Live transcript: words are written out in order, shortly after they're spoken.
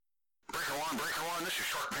on, Breaker One. This is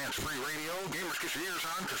Short Pants Free Radio. Gamers, get your ears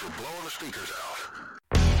on because we're blowing the speakers out.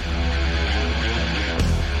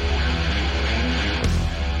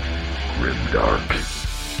 Grimdark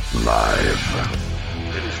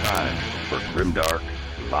Live. It is time for Grimdark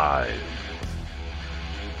Live.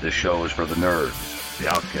 This show is for the nerds, the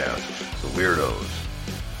outcasts, the weirdos.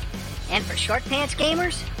 And for short pants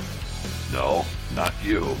gamers? No, not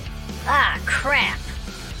you. Ah, crap.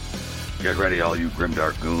 Get ready, all you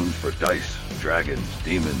Grimdark goons, for dice, dragons,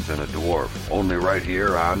 demons, and a dwarf. Only right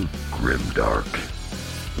here on Grimdark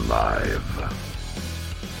Live.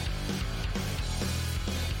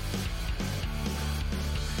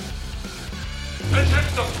 Let's hit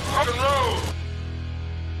the fucking road!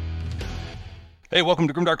 Hey, welcome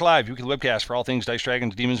to Grimdark Live, weekly webcast for all things Dice,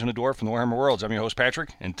 Dragons, Demons, and a Dwarf from the Warhammer Worlds. I'm your host,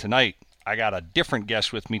 Patrick, and tonight, I got a different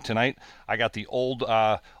guest with me tonight. I got the old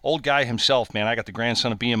guy himself, man. I got the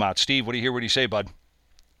grandson of Behemoth. Steve, what do you hear? What do you say, bud?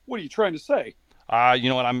 What are you trying to say? You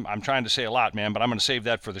know what? I'm trying to say a lot, man, but I'm going to save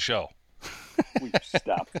that for the show. Will you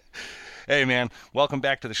stop? Hey, man, welcome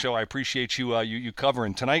back to the show. I appreciate you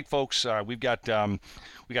covering tonight, folks. We got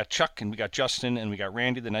Chuck, and we got Justin, and we got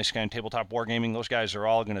Randy, the nice guy in Tabletop Wargaming. Those guys are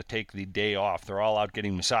all going to take the day off. They're all out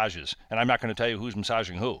getting massages, and I'm not going to tell you who's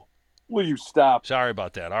massaging who. Will you stop? Sorry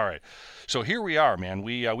about that. All right. So here we are, man.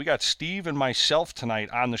 We got Steve and myself tonight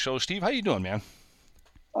on the show. Steve, how you doing, man?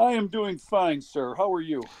 I am doing fine, sir. How are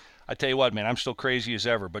you? I tell you what, man, I'm still crazy as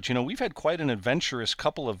ever. But, you know, we've had quite an adventurous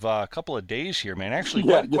couple of days here, man. Actually,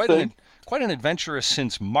 Yeah, quite an adventurous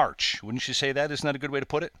since March. Wouldn't you say that? Isn't that a good way to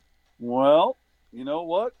put it? Well, you know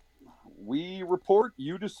what? We report,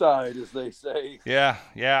 you decide, as they say. Yeah.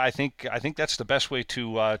 I think that's the best way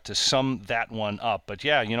to sum that one up. But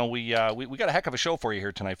yeah, you know, we got a heck of a show for you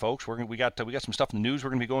here tonight, folks. We got some stuff in the news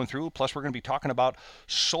we're going to be going through. Plus, we're going to be talking about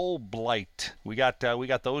Soulblight. We got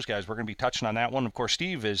those guys. We're going to be touching on that one. Of course,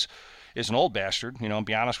 Steve is an old bastard. You know, I'll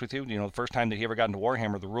be honest with you. You know, the first time that he ever got into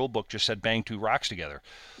Warhammer, the rule book just said bang two rocks together.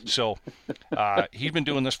 So he's been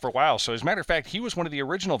doing this for a while. So as a matter of fact, he was one of the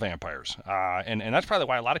original vampires, and that's probably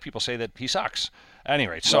why a lot of people say that he sucks.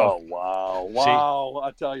 Anyway, so wow!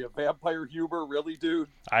 I tell you, vampire humor, really, dude.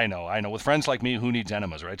 I know. With friends like me, who needs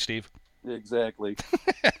enemas, right, Steve? Exactly.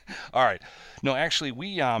 All right. No, actually,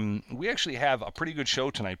 we actually have a pretty good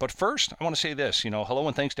show tonight. But first, I want to say this. You know, hello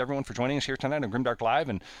and thanks to everyone for joining us here tonight on Grimdark Live,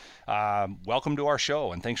 and welcome to our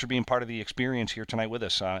show. And thanks for being part of the experience here tonight with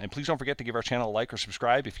us. And please don't forget to give our channel a like or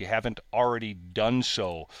subscribe if you haven't already done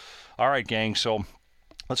so. All right, gang. So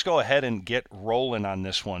let's go ahead and get rolling on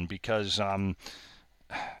this one because.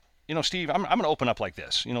 You know, Steve, I'm going to open up like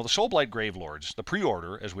this. You know, the Soulblight Gravelords, the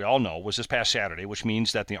pre-order, as we all know, was this past Saturday, which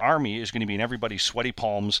means that the army is going to be in everybody's sweaty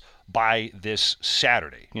palms by this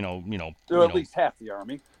Saturday. At least half the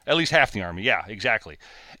army. At least half the army, yeah, exactly.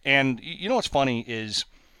 And you know what's funny is,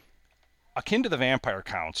 akin to the vampire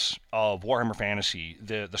counts of Warhammer Fantasy,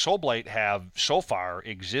 the Soulblight have so far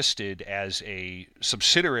existed as a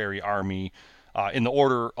subsidiary army in the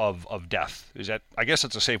order of death. I guess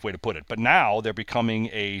that's a safe way to put it. But now they're becoming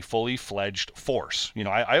a fully fledged force. You know,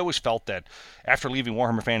 I always felt that after leaving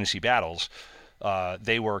Warhammer Fantasy Battles,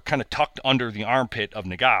 they were kind of tucked under the armpit of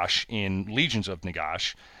Nagash in Legions of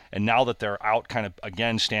Nagash. And now that they're out kind of,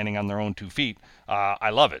 again, standing on their own 2 feet,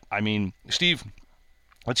 I love it. I mean, Steve,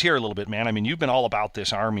 let's hear a little bit, man. I mean, you've been all about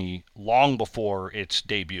this army long before its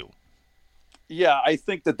debut. Yeah, I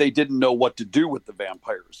think that they didn't know what to do with the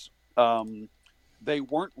vampires. They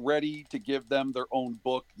weren't ready to give them their own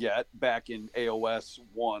book yet back in AOS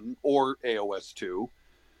 1 or AOS 2.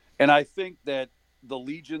 And I think that the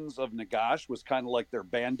Legions of Nagash was kind of like their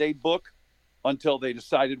Band-Aid book until they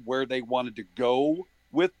decided where they wanted to go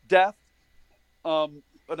with death. But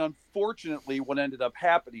unfortunately, what ended up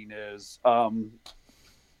happening is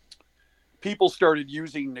people started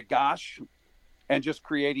using Nagash and just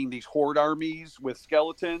creating these horde armies with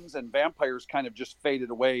skeletons, and vampires kind of just faded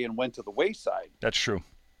away and went to the wayside. That's true.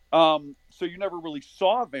 So you never really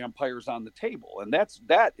saw vampires on the table, and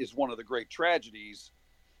that is one of the great tragedies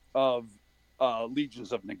of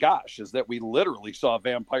Legions of Nagash, is that we literally saw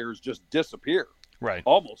vampires just disappear, right,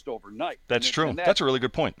 almost overnight. That's true. That's a really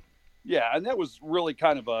good point. Yeah, and that was really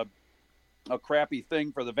kind of a crappy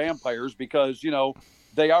thing for the vampires because, you know,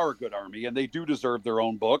 they are a good army and they do deserve their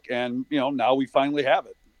own book. And, you know, now we finally have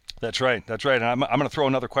it. That's right. And I'm going to throw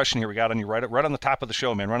another question here we got on you right on the top of the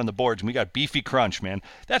show, man, running the boards. And we got Beefy Crunch, man.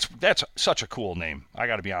 That's such a cool name. I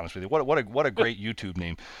got to be honest with you. What a great YouTube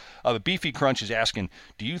name. Beefy Crunch is asking,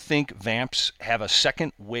 do you think Vamps have a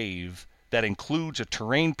second wave that includes a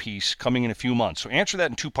terrain piece coming in a few months? So answer that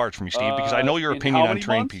in 2 parts for me, Steve, because I know your opinion on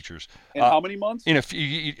terrain features. In how many months? In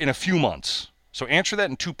a few months. So answer that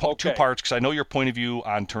in two parts, because I know your point of view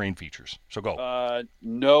on terrain features. So go.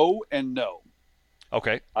 No and no.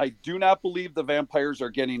 Okay. I do not believe the vampires are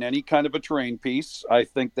getting any kind of a terrain piece. I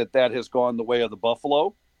think that has gone the way of the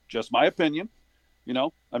buffalo. Just my opinion.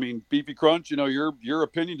 I mean, Beefy Crunch, your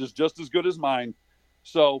opinion is just as good as mine.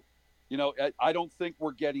 So, I don't think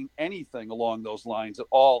we're getting anything along those lines at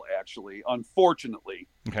all, actually, unfortunately.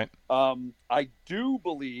 Okay. I do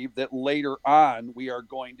believe that later on we are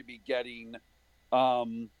going to be getting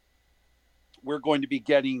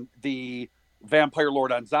the Vampire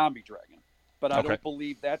Lord on Zombie Dragon. But I don't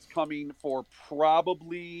believe that's coming for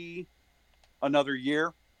probably another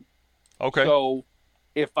year. Okay. So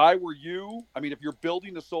if I were you, I mean, if you're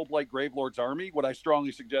building the Soulblight Gravelords army, what I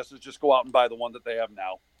strongly suggest is just go out and buy the one that they have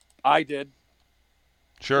now. I did.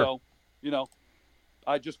 Sure. So,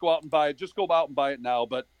 I just go out and buy it. Just go out and buy it now.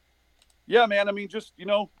 But yeah, man, I mean, just,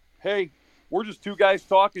 hey, we're just two guys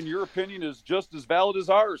talking. Your opinion is just as valid as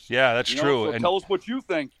ours. Yeah, that's true. So tell us what you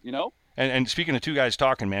think, And speaking of two guys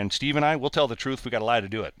talking, man, Steve and I, we'll tell the truth. We got to lie to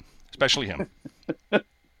do it, especially him.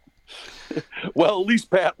 Well, at least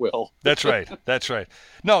Pat will. That's right. That's right.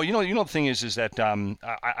 No, the thing is that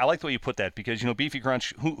I like the way you put that because Beefy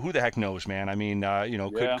Crunch, who the heck knows, man? I mean,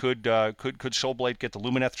 could Soulblight get the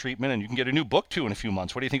Lumineth treatment, and you can get a new book too in a few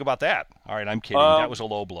months? What do you think about that? All right, I'm kidding. That was a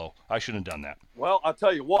low blow. I shouldn't have done that. Well, I'll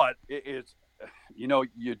tell you what. It's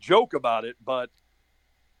you joke about it, but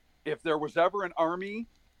if there was ever an army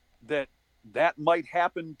that might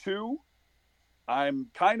happen to, I'm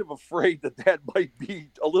kind of afraid that might be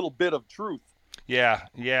a little bit of truth. Yeah.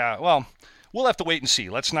 Well, we'll have to wait and see.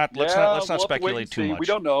 Let's not speculate too much. We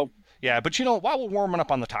don't know. Yeah, but while we're warming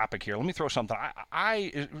up on the topic here, let me throw something.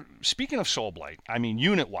 I speaking of Soulblight, I mean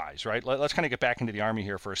unit-wise, right? Let's kind of get back into the army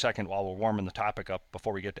here for a second while we're warming the topic up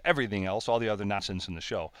before we get to everything else, all the other nonsense in the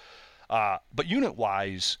show. But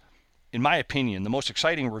unit-wise, in my opinion, the most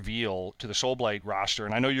exciting reveal to the Soulblight roster,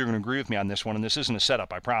 and I know you're going to agree with me on this one, and this isn't a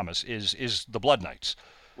setup, I promise, is the Blood Knights.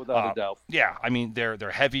 Without a doubt. Yeah, I mean, they're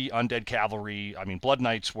heavy undead cavalry. I mean, Blood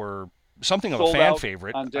Knights were something of Sold a fan out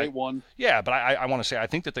favorite. On day one. Yeah, but I want to say I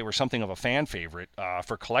think that they were something of a fan favorite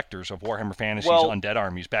for collectors of Warhammer Fantasy's undead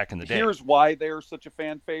armies back in the day. Here's why they're such a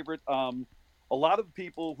fan favorite. A lot of the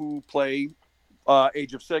people who play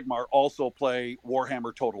Age of Sigmar also play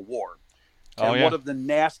Warhammer Total War. And one of the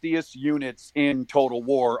nastiest units in Total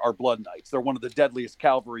War are Blood Knights. They're one of the deadliest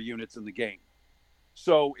cavalry units in the game.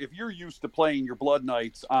 So if you're used to playing your Blood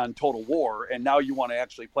Knights on Total War and now you want to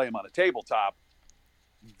actually play them on a tabletop,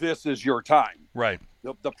 this is your time. Right.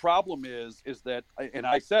 The problem is that, and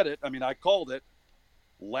I said it, I mean, I called it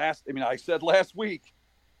I said last week,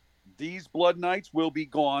 these Blood Knights will be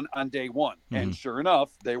gone on day one. Mm-hmm. And sure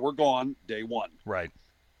enough, they were gone day one. Right.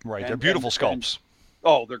 They're beautiful sculpts.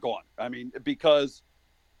 They're gone. I mean, because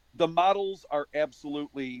the models are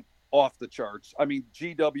absolutely off the charts. I mean,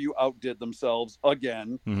 GW outdid themselves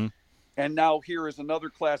again. Mm-hmm. And now here is another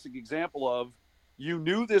classic example of you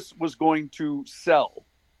knew this was going to sell.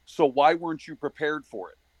 So why weren't you prepared for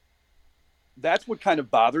it? That's what kind of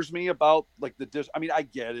bothers me about like I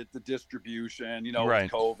get it, the distribution, right.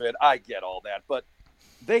 With COVID, I get all that, but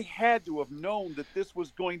they had to have known that this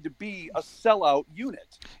was going to be a sellout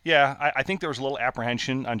unit. Yeah, I think there was a little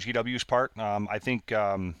apprehension on GW's part. I think,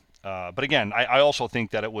 but again, I also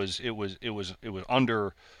think that it was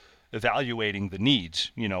under evaluating the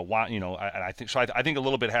needs. And I think so. I think a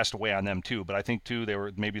little bit has to weigh on them too. But I think too they were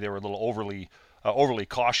a little overly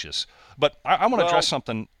cautious. But I want to address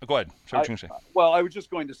something. Go ahead. Sorry, what you going to say? Well, I was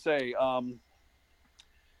just going to say,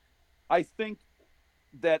 I think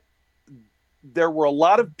that there were a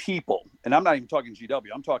lot of people, and I'm not even talking GW,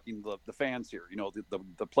 I'm talking the fans here,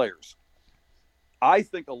 the players. I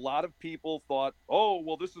think a lot of people thought, oh,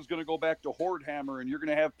 well, this is going to go back to Horde Hammer, and you're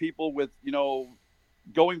going to have people with,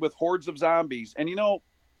 going with hordes of zombies. And,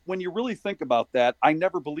 when you really think about that, I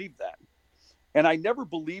never believed that. And I never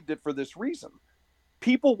believed it for this reason.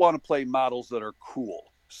 People want to play models that are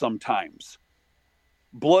cool sometimes.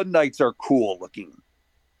 Blood Knights are cool looking.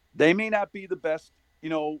 They may not be the best,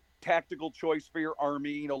 tactical choice for your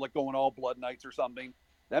army, like going all Blood Knights or something.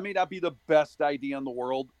 That may not be the best idea in the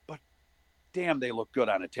world, but damn, they look good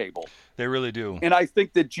on a table. They really do. And I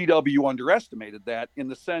think that GW underestimated that in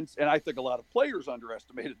the sense, and I think a lot of players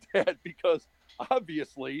underestimated that because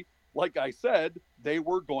obviously, like I said, they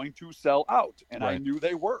were going to sell out, and right. I knew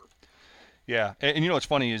they were. Yeah, and what's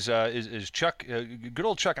funny is Chuck, good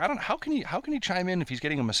old Chuck. I don't know how can he chime in if he's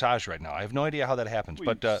getting a massage right now. I have no idea how that happens.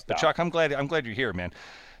 But Chuck, I'm glad you're here, man.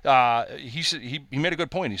 He made a good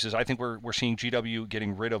point. He says I think we're seeing GW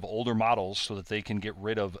getting rid of older models so that they can get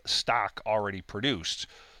rid of stock already produced.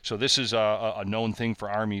 So this is a known thing for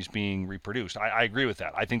armies being reproduced. I agree with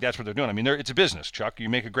that. I think that's what they're doing. I mean, it's a business, Chuck. You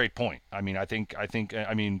make a great point. I mean, I think,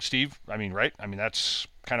 Steve, right? I mean, that's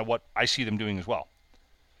kind of what I see them doing as well.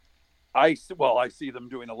 I see them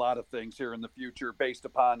doing a lot of things here in the future based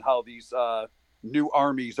upon how these new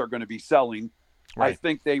armies are going to be selling. Right. I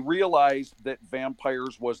think they realized that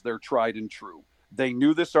vampires was their tried and true. They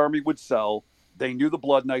knew this army would sell. They knew the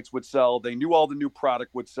Blood Knights would sell. They knew all the new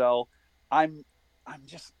product would sell. I'm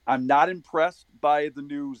not impressed by the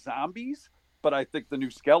new zombies, but I think the new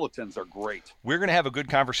skeletons are great. We're going to have a good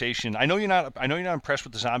conversation. I know you're not impressed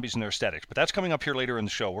with the zombies and their aesthetics, but that's coming up here later in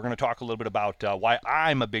the show. We're going to talk a little bit about why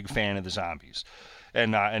I'm a big fan of the zombies.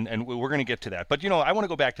 And we're going to get to that. But, I want to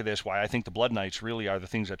go back to this, why I think the Blood Knights really are the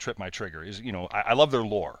things that trip my trigger. Is, I love their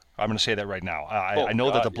lore. I'm going to say that right now. I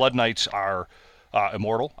know that the Blood Knights are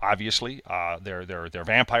immortal, obviously. They're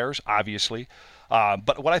vampires, obviously.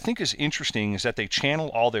 But what I think is interesting is that they channel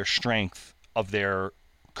all their strength of their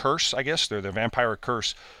curse, I guess, their vampire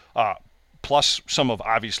curse, plus some of,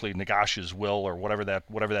 obviously, Nagash's will, or whatever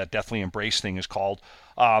that deathly embrace thing is called.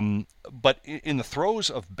 But in the throes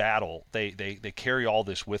of battle, they carry all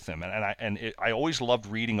this with them, and I always loved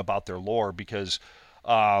reading about their lore, because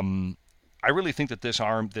I really think that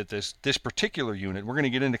this particular unit, we're going to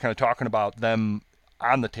get into kind of talking about them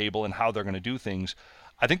on the table and how they're going to do things.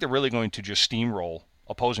 I think they're really going to just steamroll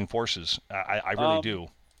opposing forces. I really do.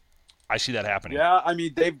 I see that happening. Yeah, I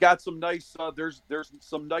mean, they've got some nice. There's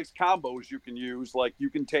some nice combos you can use. Like you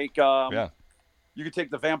can take you can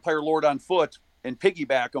take the Vampire Lord on foot and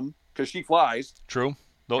piggyback them because she flies. True.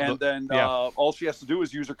 Then all she has to do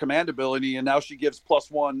is use her command ability, and now she gives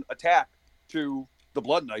 +1 attack to the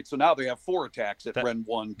Blood Knight. So now they have 4 attacks at Ren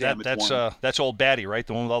 1, damage 1. That's old Batty, right?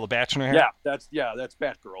 The one with all the bats in her hair? That's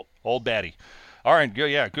Batgirl. Old Batty. All right, good,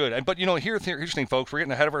 yeah, good. But, here's the thing, folks. We're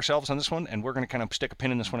getting ahead of ourselves on this one, and we're going to kind of stick a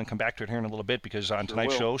pin in this one and come back to it here in a little bit, because on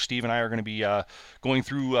tonight's show, Steve and I are going to be going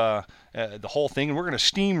through the whole thing, and we're going to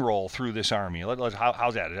steamroll through this army.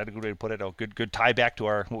 How's that? Is that a good way to put it? A good tie back to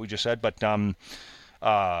what we just said. But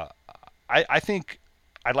I think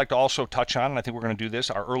I'd like to also touch on, and I think we're going to do this,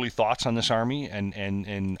 our early thoughts on this army and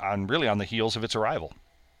on the heels of its arrival.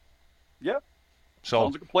 Yeah. So,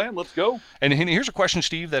 sounds like a plan. Let's go. And here's a question,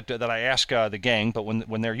 Steve, that I ask the gang, but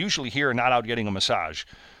when they're usually here and not out getting a massage,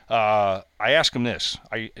 I ask them this.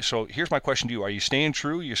 So here's my question to you: are you staying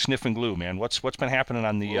true? You're sniffing glue, man. What's been happening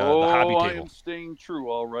on the hobby table? I am staying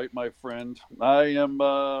true, all right, my friend. I am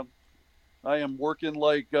working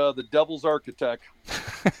like the devil's architect.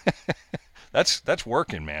 That's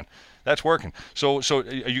working, man. That's working. So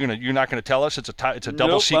you're not gonna tell us it's a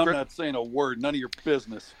double secret? I'm not saying a word. None of your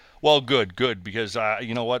business. Well, good, because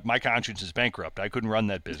you know what? My conscience is bankrupt. I couldn't run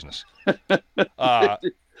that business.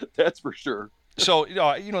 That's for sure. So,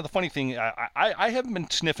 the funny thing, I haven't been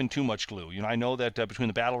sniffing too much glue. I know that between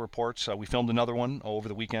the battle reports, we filmed another one over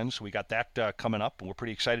the weekend, so we got that coming up, and we're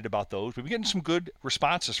pretty excited about those. We've been getting some good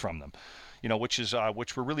responses from them, which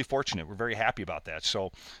we're really fortunate. We're very happy about that.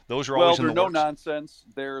 So those are always in the works. They're no nonsense.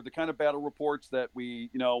 They're the kind of battle reports that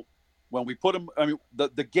we, when we put them, I mean,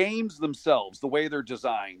 the games themselves, the way they're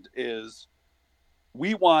designed is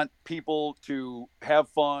we want people to have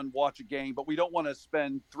fun, watch a game, but we don't want to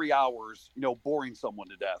spend 3 hours, boring someone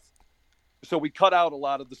to death. So we cut out a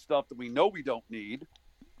lot of the stuff that we know we don't need.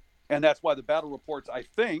 And that's why the battle reports,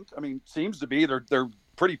 seems to be, they're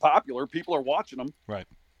pretty popular. People are watching them. Right.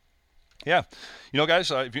 Yeah.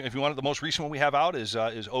 Guys, if you wanted, the most recent one we have out is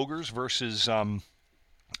Ogres versus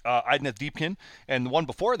Idneth Deepkin, and the one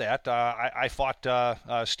before that, I fought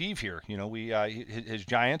Steve here. His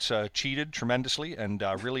Giants cheated tremendously and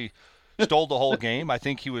really stole the whole game. I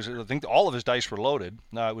think all of his dice were loaded.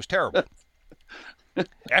 It was terrible.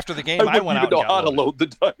 After the game, I went out and got how to load the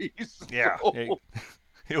dice. Yeah,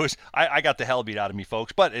 it was. I got the hell beat out of me,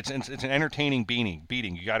 folks. But it's an entertaining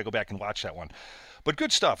beating. You got to go back and watch that one. But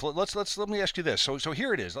good stuff. Let me ask you this. So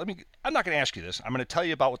here it is. I'm not going to ask you this. I'm going to tell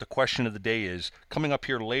you about what the question of the day is coming up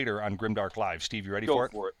here later on Grimdark Live. Steve, you ready for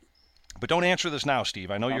it? Go for it. But don't answer this now,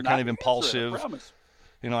 Steve. I know you're kind of impulsive. I promise.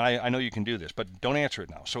 I know you can do this, but don't answer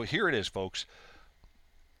it now. So here it is, folks.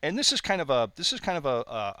 And this is kind of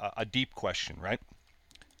a deep question, right?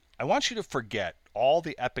 I want you to forget all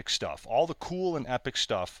the epic stuff, all the cool and epic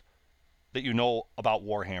stuff that you know about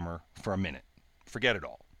Warhammer for a minute. Forget it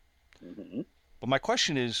all. Mm-hmm. But my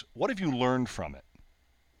question is, what have you learned from it?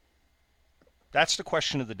 That's the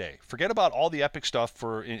question of the day. Forget about all the epic stuff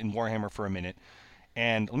in Warhammer for a minute,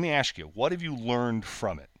 and let me ask you, what have you learned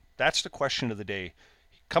from it? That's the question of the day,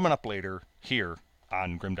 coming up later here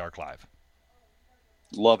on Grimdark Live.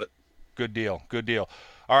 Love it. Good deal.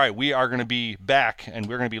 All right, we are going to be back, and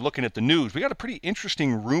we're going to be looking at the news. We got a pretty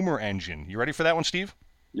interesting rumor engine. You ready for that one, Steve?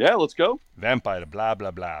 Yeah, let's go. Vampire, blah,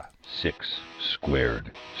 blah, blah. 6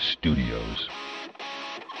 Squared Studios.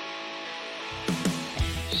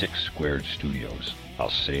 6 Squared Studios. I'll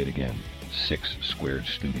say it again. 6 Squared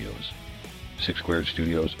Studios. 6 Squared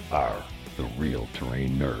Studios are the real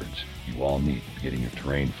terrain nerds you all need to be getting your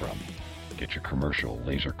terrain from. Get your commercial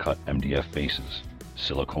laser-cut MDF bases,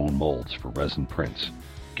 silicone molds for resin prints,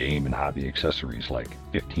 game and hobby accessories like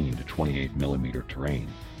 15 to 28 millimeter terrain,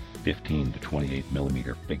 15 to 28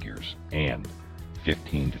 millimeter figures, and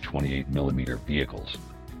 15 to 28 millimeter vehicles,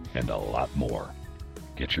 and a lot more.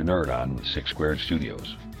 Get your nerd on with 6 Squared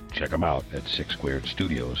Studios. Check them out at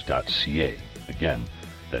 6squaredstudios.ca. Again,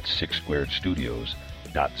 that's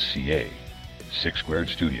 6squaredstudios.ca. 6 Squared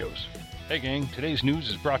Studios. Hey gang, today's news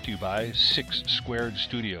is brought to you by 6 Squared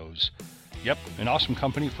Studios. Yep, an awesome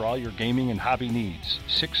company for all your gaming and hobby needs.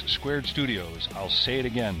 6 Squared Studios. I'll say it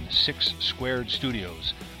again, 6 Squared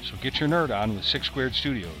Studios. So get your nerd on with 6 Squared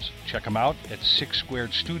Studios. Check them out at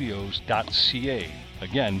 6squaredstudios.ca.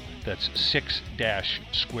 Again, that's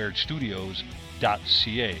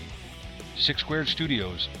 6-squaredstudios.ca. 6 Squared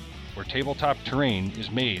Studios, where tabletop terrain is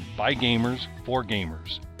made by gamers for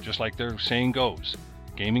gamers. Just like their saying goes.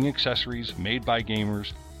 Gaming accessories made by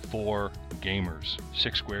gamers for gamers.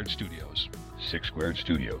 6 Squared Studios. 6 Squared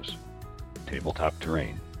Studios. Tabletop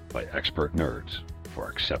terrain by expert nerds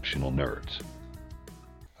for exceptional nerds.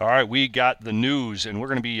 All right, we got the news, and we're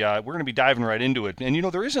going to be diving right into it. And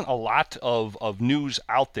there isn't a lot of news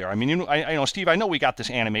out there. I mean, I know, Steve. I know we got this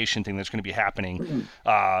animation thing that's going to be happening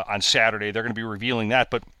on Saturday. They're going to be revealing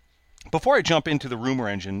that, but before I jump into the rumor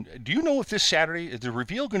engine, do you know if this Saturday is the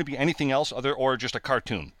reveal going to be anything else or just a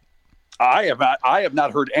cartoon? I have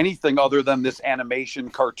not heard anything other than this animation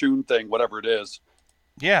cartoon thing, whatever it is.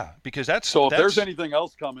 Yeah, because that's if there's anything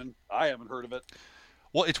else coming, I haven't heard of it.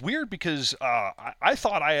 Well, it's weird because I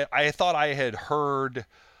thought I had heard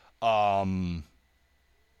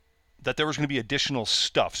that there was going to be additional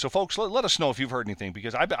stuff. So, folks, let us know if you've heard anything,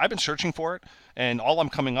 because I've been searching for it, and all I'm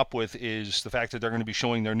coming up with is the fact that they're going to be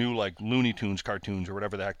showing their new Looney Tunes cartoons or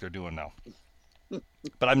whatever the heck they're doing now.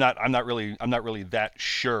 But I'm not really that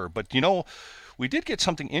sure. But we did get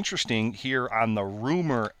something interesting here on the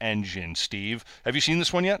rumor engine. Steve, have you seen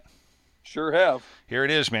this one yet? Sure have. Here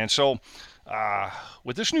it is, man. So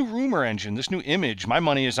with this new rumor engine, this new image, my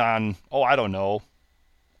money is on, I don't know,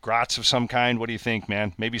 grots of some kind. What do you think,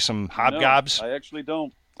 man? Maybe some hobgobs? No, I actually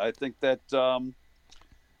don't. I think that,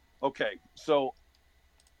 okay, so,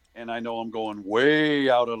 and I know I'm going way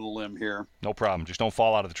out on a limb here. No problem. Just don't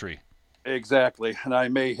fall out of the tree. Exactly. And I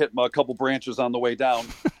may hit a couple branches on the way down.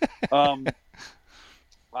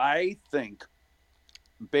 I think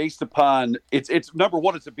based upon, it's number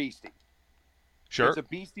one, it's a beastie. Sure. It's a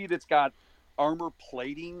beastie that's got armor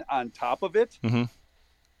plating on top of it. Mm-hmm.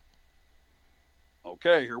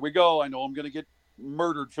 Okay, here we go. I know I'm going to get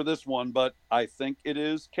murdered for this one, but I think it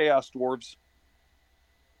is Chaos Dwarves.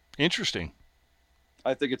 Interesting.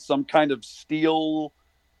 I think it's some kind of steel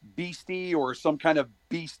beastie or some kind of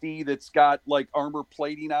beastie that's got armor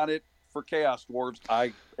plating on it for Chaos Dwarves.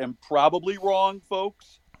 I am probably wrong,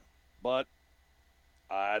 folks, but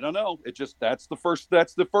I don't know. That's the first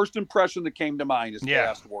impression that came to mind is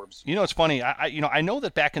Chaos Dwarves. It's funny. I know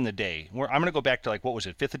that back in the day, I'm going to go back to what was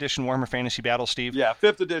it, 5th edition Warhammer Fantasy Battle, Steve? Yeah,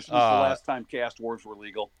 5th edition was the last time Chaos Dwarves were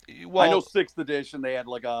legal. Well, I know 6th edition they had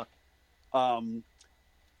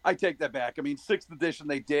I take that back. I mean, 6th edition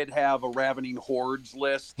they did have a Ravening Hordes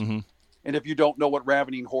list. Mm-hmm. And if you don't know what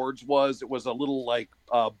Ravening Hordes was, it was a little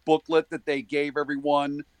booklet that they gave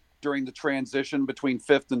everyone during the transition between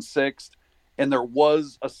 5th and 6th. And there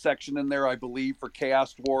was a section in there, I believe, for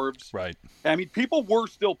Chaos Dwarves. Right. I mean, people were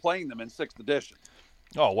still playing them in 6th edition.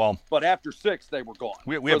 Oh, well. But after 6th, they were gone.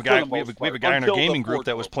 We have a guy in our gaming group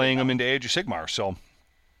that was playing them into Age of Sigmar, so.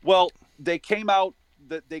 Well, they came out,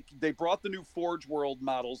 they brought the new Forge World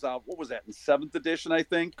models out. What was that, in 7th edition, I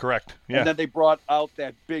think? Correct, yeah. And then they brought out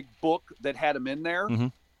that big book that had them in there. Mm-hmm.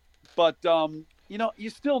 But, you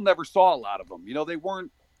still never saw a lot of them.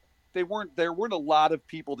 There weren't a lot of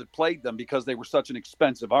people that played them because they were such an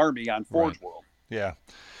expensive army on Forge World. Yeah.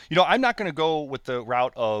 I'm not going to go with the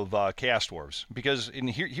route of Chaos Dwarves because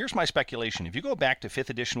here's my speculation. If you go back to 5th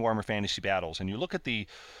edition Warhammer Fantasy Battles and you look at the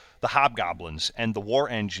hobgoblins and the war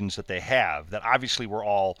engines that they have that obviously were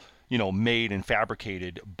all, made and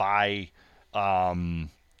fabricated by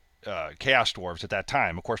Chaos Dwarves at that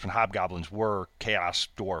time. Of course, when hobgoblins were Chaos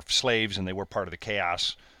Dwarf slaves and they were part of the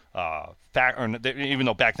Chaos even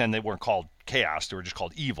though back then they weren't called chaos, they were just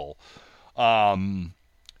called evil.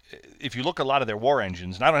 if you look at a lot of their war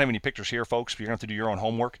engines, and I don't have any pictures here, folks, but you're going to have to do your own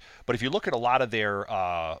homework. But if you look at a lot of their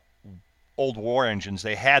old war engines,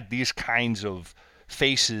 they had these kinds of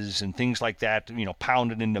faces and things like that,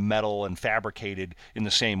 pounded into metal and fabricated in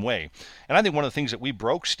the same way. And I think one of the things that we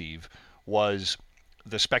broke, Steve, was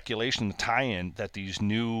the speculation, the tie-in that these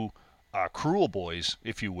new Cruel Boys,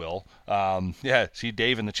 if you will, see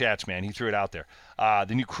Dave in the chats, man, he threw it out there.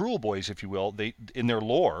 The new Cruel Boys, if you will, they in their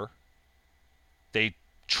lore, they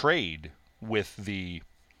trade with the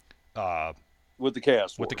Chaos Dwarves. With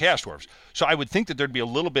the Chaos Dwarves. So I would think that there'd be a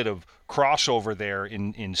little bit of crossover there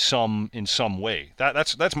in some way.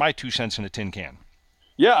 That's my 2 cents in a tin can.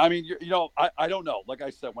 Yeah, I mean, I don't know. Like I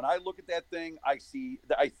said, when I look at that thing, I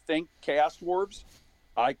think Chaos Dwarves.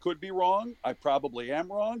 I could be wrong. I probably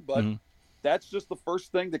am wrong, but that's just the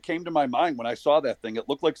first thing that came to my mind when I saw that thing. It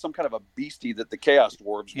looked like some kind of a beastie that the Chaos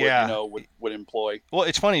Dwarves would employ. Well,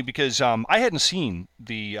 it's funny because I hadn't seen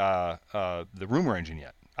the rumor engine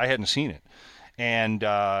yet. I hadn't seen it. And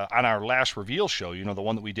on our last reveal show, the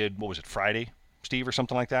one that we did, what was it, Friday, Steve, or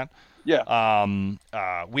something like that? Yeah.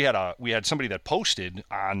 We had somebody that posted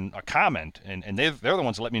on a comment, and they're the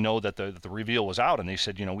ones that let me know that the reveal was out, and they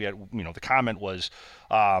said, the comment was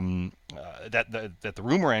that the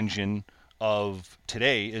rumor engine of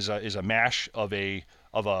today is a mash of a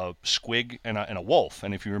squig and a wolf.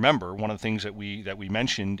 And if you remember, one of the things that we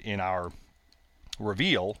mentioned in our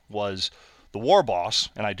reveal was the war boss,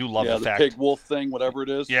 and I do love the fact... pig wolf thing, whatever it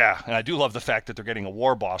is. Yeah, and I do love the fact that they're getting a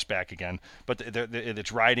war boss back again, but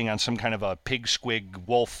it's riding on some kind of a pig squig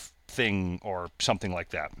wolf thing or something like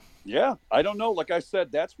that. Yeah, I don't know. Like I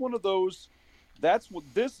said, that's one of those...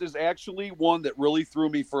 This is actually one that really threw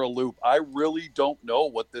me for a loop. I really don't know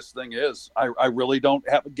what this thing is. I really don't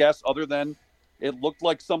have a guess other than it looked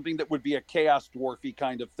like something that would be a Chaos Dwarfy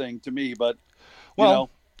kind of thing to me, but,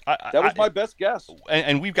 that was my best guess.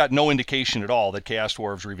 And we've got no indication at all that Chaos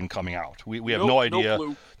Dwarves are even coming out. We have no idea.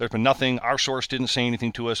 No There's been nothing. Our source didn't say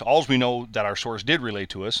anything to us. All we know that our source did relay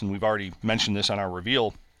to us, and we've already mentioned this on our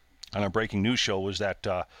reveal, on our breaking news show, was that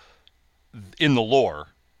in the lore,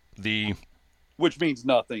 which means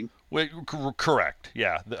nothing. Correct.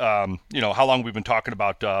 Yeah. How long we've been talking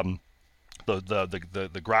about the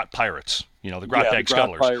Grot Pirates. The Grot Bag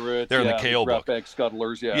Scuttlers. Pirates, they're in the KO book. Grot Bag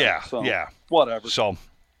Scuttlers. Yeah. Yeah. So, yeah. Whatever. So.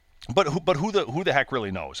 But who the heck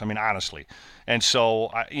really knows? I mean, honestly. And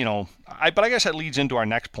so, but I guess that leads into our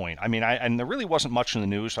next point. I mean, and there really wasn't much in the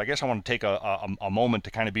news, so I guess I want to take a moment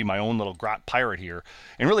to kind of be my own little grot pirate here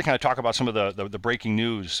and really kind of talk about some of the breaking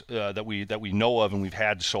news that we know of and we've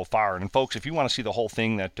had so far. And folks, if you want to see the whole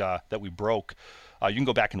thing that we broke, you can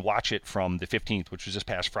go back and watch it from the 15th, which was this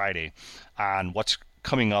past Friday, on what's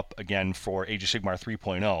coming up again for Age of Sigmar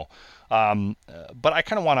 3.0. But I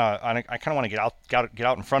kind of want to get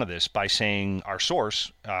out in front of this by saying our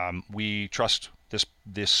source. We trust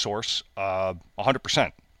this source 100%.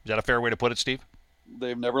 Is that a fair way to put it, Steve?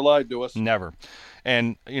 They've never lied to us. Never.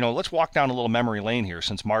 And let's walk down a little memory lane here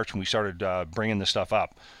since March when we started bringing this stuff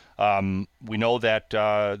up. We know that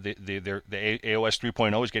the AOS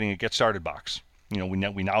 3.0 is getting a Get Started box.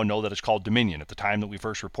 We now know that it's called Dominion. At the time that we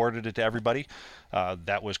first reported it to everybody,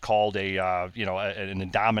 that was called an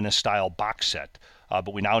Indominus style box set.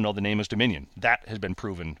 But we now know the name is Dominion. That has been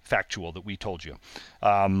proven factual that we told you.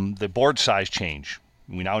 The board size change.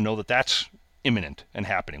 We now know that that's imminent and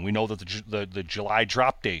happening. We know that the July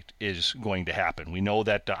drop date is going to happen. We know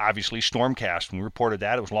that obviously Stormcast, when we reported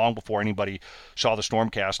that, it was long before anybody saw the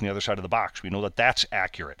Stormcast on the other side of the box. We know that that's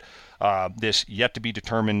accurate. This yet to be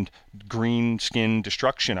determined green skin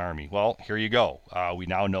destruction army. Well, here you go. We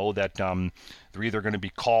now know that they're either going to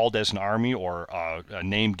be called as an army or a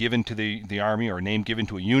name given to the army or a name given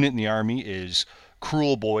to a unit in the army is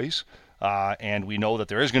Cruel Boys. And we know that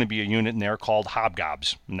there is going to be a unit in there called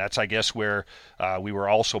Hobgobs. And that's, I guess, where we were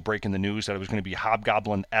also breaking the news that it was going to be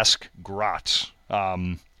Hobgoblin-esque Grots. Did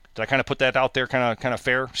I kind of put that out there kind of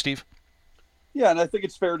fair, Steve? Yeah, and I think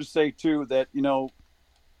it's fair to say, too, that,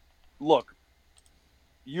 look,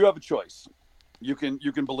 you have a choice. You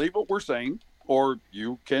can believe what we're saying, or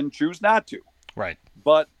you can choose not to. Right.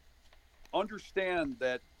 But understand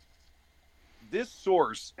that this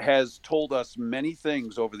source has told us many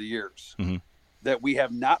things over the years that we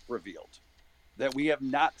have not revealed, that we have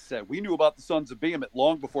not said. We knew about the Sons of Behemoth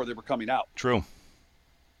long before they were coming out. True.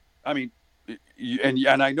 I mean,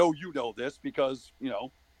 and I know you know this because,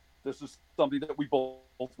 this is something that we both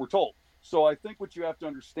were told. So I think what you have to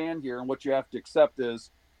understand here and what you have to accept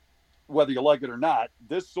is, whether you like it or not,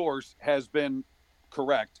 this source has been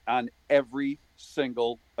correct on every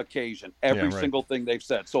single occasion, every single thing they've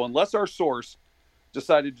said. So unless our source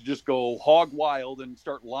decided to just go hog wild and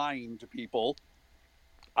start lying to people,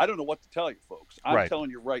 I don't know what to tell you, folks. I'm Right. telling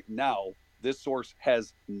you right now, this source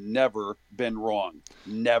has never been wrong.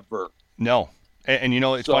 Never. No. And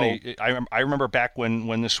it's So- funny. I remember back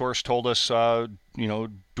when the source told us, Dwarden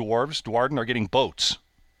are getting boats.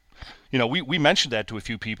 We mentioned that to a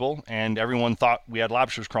few people, and everyone thought we had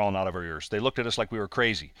lobsters crawling out of our ears. They looked at us like we were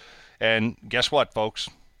crazy. And guess what, folks?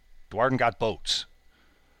 Dwarden got boats.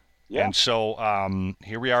 Yeah. And so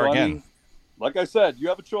here we are So, again. I mean, like I said, you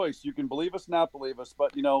have a choice. You can believe us, not believe us,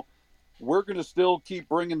 but we're going to still keep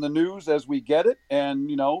bringing the news as we get it,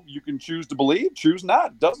 and you can choose to believe, choose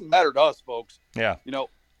not. Doesn't matter to us, folks. Yeah.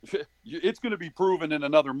 It's going to be proven in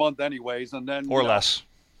another month, anyways, and then Or less.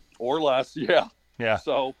 or less. Yeah. Yeah.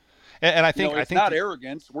 So And I think it's I think not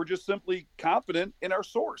arrogance. We're just simply confident in our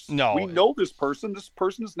source. No. We know this person. This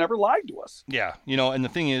person has never lied to us. Yeah, and the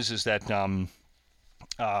thing is that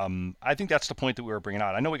I think that's the point that we were bringing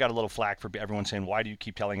out. I know we got a little flack for everyone saying, "Why do you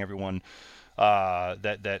keep telling everyone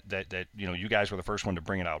that you guys were the first one to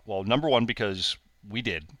bring it out?" Well, number one, because we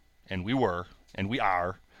did, and we were, and we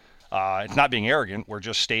are. It's not being arrogant. We're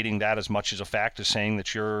just stating that as much as a fact as saying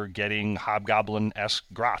that you're getting Hobgoblin-esque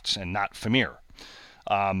grots and not Famir.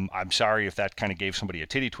 I'm sorry if that kind of gave somebody a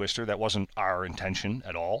titty twister. That wasn't our intention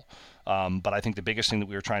at all. But I think the biggest thing that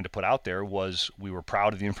we were trying to put out there was we were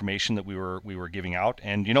proud of the information that we were giving out.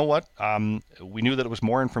 And you know what? We knew that it was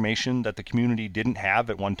more information that the community didn't have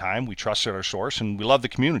at one time. We trusted our source, and we love the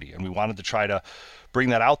community, and we wanted to try to bring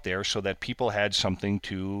that out there so that people had something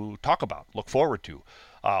to talk about, look forward to,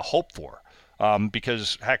 hope for.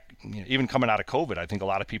 Because heck, even coming out of COVID, I think a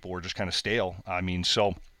lot of people were just kind of stale. I mean,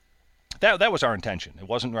 so that was our intention. It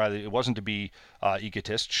wasn't to be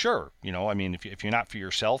egotist. Sure, if you're not for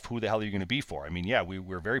yourself, who the hell are you going to be for? I mean, yeah,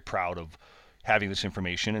 we're very proud of having this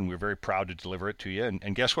information, and we're very proud to deliver it to you.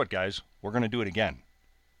 And guess what, guys? We're going to do it again.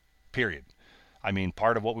 Period. I mean,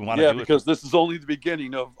 part of what we want to do. Yeah, because this is only the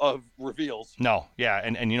beginning of reveals. No, yeah,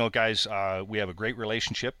 and guys, we have a great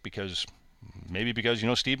relationship because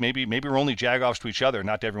Steve, maybe we're only jagoffs to each other,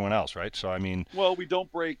 not to everyone else, right? So I mean, well,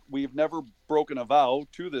 we've never broken a vow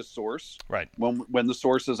to this source. Right. When the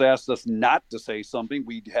source has asked us not to say something,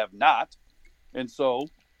 we have not, and so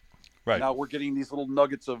right now we're getting these little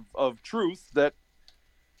nuggets of truth that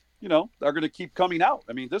are going to keep coming out.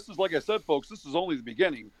 I mean, this is, like I said, folks, this is only the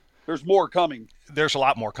beginning. There's more coming. There's a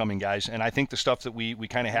lot more coming, guys, and I think the stuff that we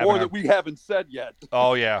kind of have more that we haven't said yet.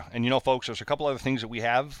 Oh yeah, and folks, there's a couple other things that we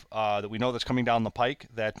have that we know that's coming down the pike.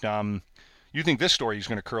 That you think this story is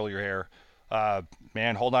going to curl your hair,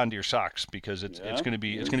 man, hold on to your socks because it's going to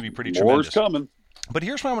be pretty tremendous. More's coming. But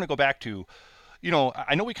here's what I want to go back to.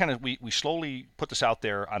 I know we slowly put this out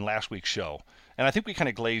there on last week's show, and I think we kind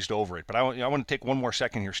of glazed over it. But I want to take one more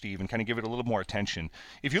second here, Steve, and kind of give it a little more attention.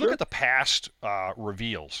 If you look at the past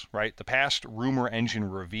reveals, right, the past rumor engine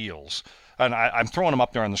reveals, and I'm throwing them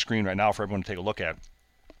up there on the screen right now for everyone to take a look at.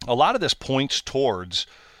 A lot of this points towards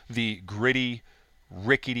the gritty,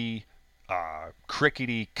 rickety,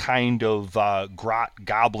 crickety kind of grot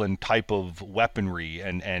goblin type of weaponry,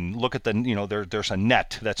 and look at the there's a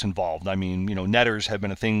net that's involved. I mean, netters have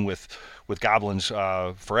been a thing with goblins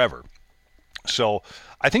forever. So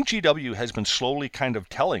I think GW has been slowly kind of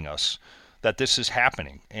telling us that this is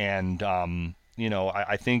happening, and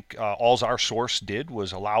I think all our source did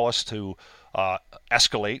was allow us to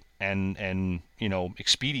escalate and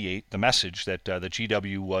expedite the message that the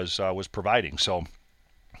GW was providing. So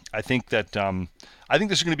I think that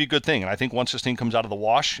this is going to be a good thing, and I think once this thing comes out of the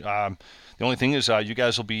wash, the only thing is you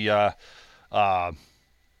guys will be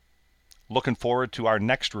looking forward to our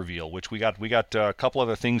next reveal, which we got a couple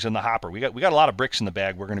other things in the hopper. We got a lot of bricks in the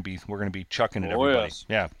bag. We're going to be chucking at everybody. Yes.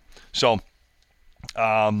 Yeah. So,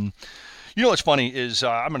 what's funny is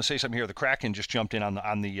I'm going to say something here. The Kraken just jumped in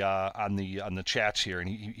on the chats here, and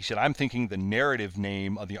he said, "I'm thinking the narrative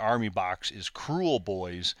name of the army box is Cruel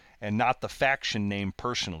Boys and not the faction name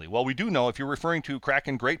personally." Well, we do know if you're referring to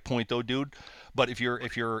Kraken, great point though, dude. But if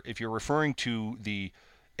you're referring to the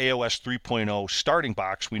AOS 3.0 starting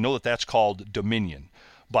box, we know that that's called Dominion.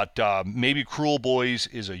 But maybe Cruel Boys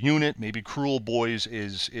is a unit. Maybe Cruel Boys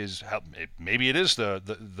is maybe it is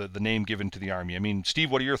the name given to the army. I mean, Steve,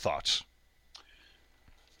 what are your thoughts?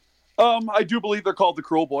 I do believe they're called the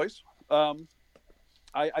Cruel Boys.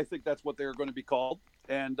 I think that's what they're going to be called.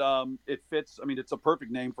 And it fits. I mean, it's a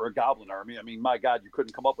perfect name for a goblin army. I mean, my God, you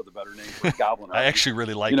couldn't come up with a better name for a goblin army. I actually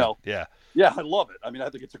really like it. Yeah. Yeah, I love it. I mean, I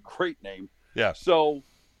think it's a great name. Yeah. So,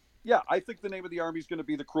 yeah, I think the name of the army is going to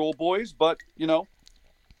be the Cruel Boys. But,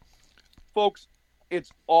 folks,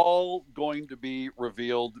 it's all going to be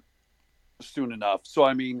revealed soon enough. So,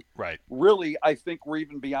 I mean, right. Really, I think we're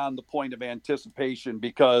even beyond the point of anticipation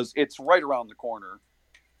because it's right around the corner.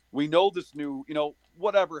 We know this new,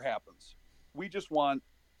 whatever happens, we just want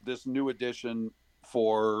this new edition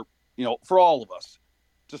for all of us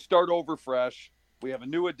to start over fresh. We have a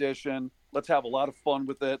new edition. Let's have a lot of fun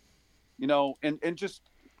with it, and just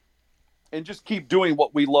keep doing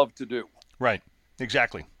what we love to do. Right.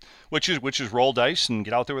 Exactly. Which is roll dice and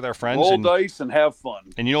get out there with our friends. Roll dice and have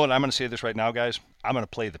fun. And you know what? I'm going to say this right now, guys. I'm going to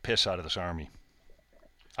play the piss out of this army.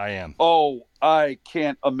 I am. Oh, I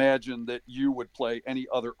can't imagine that you would play any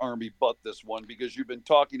other army but this one, because you've been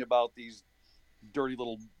talking about these dirty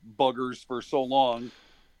little buggers for so long.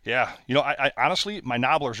 Yeah. I honestly, my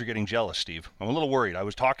nobblers are getting jealous, Steve. I'm a little worried. I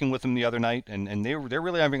was talking with them the other night, and they're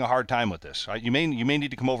really having a hard time with this. You may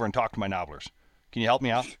need to come over and talk to my nobblers. Can you help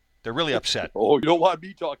me out? They're really upset. Oh, you don't want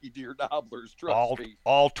me talking to your nobblers, trust me.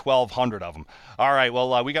 All 1,200 of them. All right,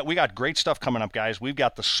 well, we got great stuff coming up, guys. We've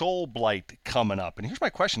got the Soulblight coming up. And here's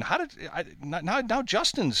my question. Now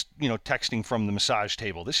Justin's, texting from the massage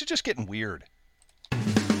table. This is just getting weird.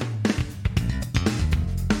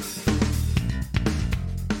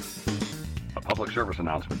 A public service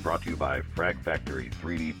announcement brought to you by Frag Factory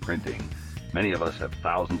 3D Printing. Many of us have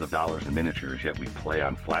thousands of dollars in miniatures, yet we play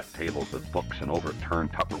on flat tables with books and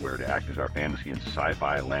overturned Tupperware to act as our fantasy and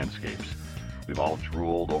sci-fi landscapes. We've all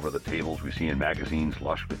drooled over the tables we see in magazines,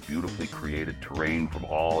 lush with beautifully created terrain from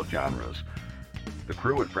all genres. The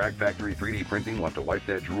crew at Frag Factory 3D Printing want to wipe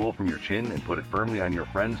that drool from your chin and put it firmly on your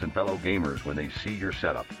friends and fellow gamers when they see your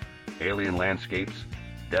setup. Alien landscapes,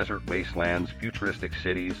 desert wastelands, futuristic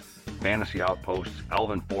cities, fantasy outposts,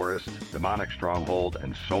 elven forests, demonic stronghold,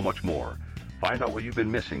 and so much more. Find out what you've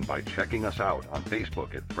been missing by checking us out on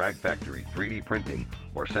Facebook at Frag Factory 3D Printing,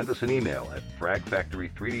 or send us an email at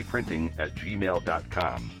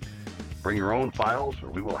fragfactory3dprinting@gmail.com. Bring your own files,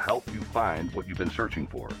 or we will help you find what you've been searching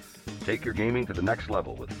for. Take your gaming to the next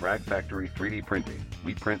level with Frag Factory 3D Printing.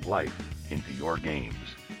 We print life into your games.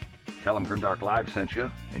 Tell them Grimdark Live sent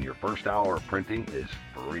you, and your first hour of printing is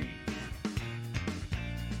free.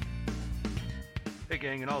 Hey,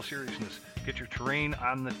 gang, in all seriousness, get your terrain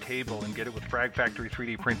on the table and get it with Frag Factory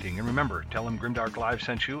 3D Printing. And remember, tell them Grimdark Live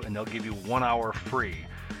sent you, and they'll give you 1 hour free.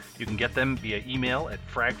 You can get them via email at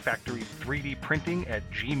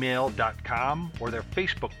fragfactory3dprinting@gmail.com or their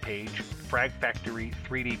Facebook page, Frag Factory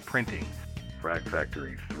 3D Printing. Frag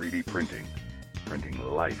Factory 3D Printing. Printing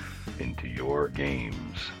life into your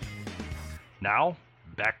games. Now,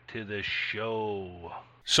 back to the show.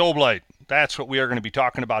 Soulblight. That's what we are going to be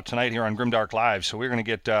talking about tonight here on Grimdark Live. So we're going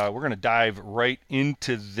to dive right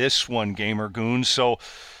into this one, Gamer Goons. So,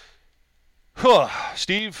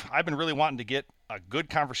 Steve, I've been really wanting to get a good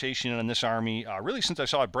conversation on this army really since I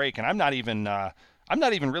saw it break, and I'm not even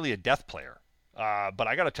really a death player. But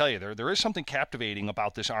I got to tell you, there is something captivating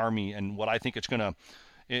about this army and what I think it's going to,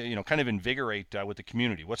 kind of invigorate with the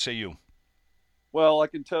community. What say you? Well, I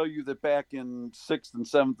can tell you that back in 6th and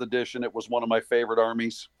 7th edition, it was one of my favorite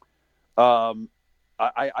armies.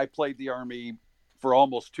 I played the army for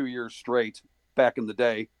almost 2 years straight back in the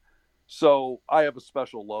day. So I have a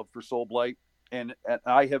special love for Soulblight, and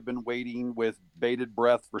I have been waiting with bated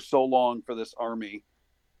breath for so long for this army.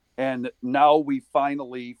 And now we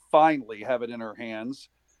finally have it in our hands.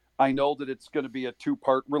 I know that it's going to be a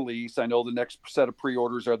 2-part release. I know the next set of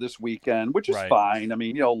pre-orders are this weekend, which is fine. I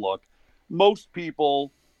mean, look, most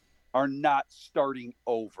people are not starting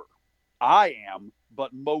over. I am,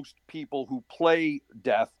 but most people who play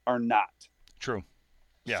Death are not. True.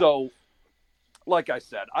 Yeah. So, like I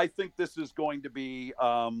said, I think this is going to be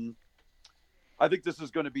a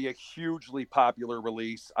hugely popular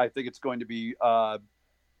release. I think it's going to be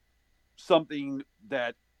something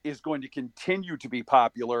that is going to continue to be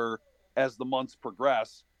popular as the months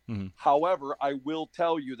progress. Mm-hmm. However, I will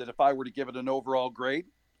tell you that if I were to give it an overall grade,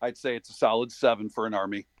 I'd say it's a solid 7 for an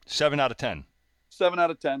army. 7 out of 10. 7 out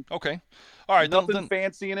of 10. Okay. All right. Nothing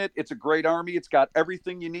fancy in it. It's a great army. It's got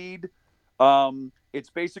everything you need. It's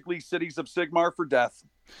basically Cities of Sigmar for Death.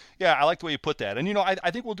 Yeah, I like the way you put that. And I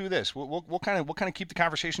think we'll do this. We'll kind of keep the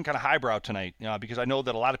conversation kind of highbrow tonight, because I know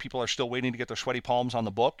that a lot of people are still waiting to get their sweaty palms on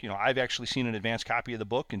the book. I've actually seen an advanced copy of the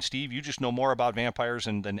book, and Steve, you just know more about vampires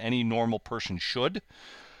than any normal person should.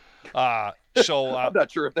 So I'm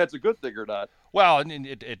not sure if that's a good thing or not. Well,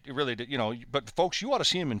 it really did, but folks, you ought to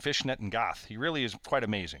see him in Fishnet and Goth. He really is quite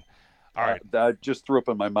amazing. All right. I just threw up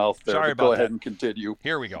in my mouth there. Sorry about Go that. ahead and continue.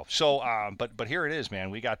 Here we go. So, but here it is, man.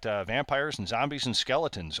 We got vampires and zombies and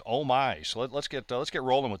skeletons. Oh my! So let's get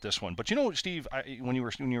rolling with this one. But Steve, when you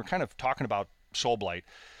were kind of talking about Soulblight,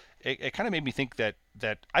 it kind of made me think that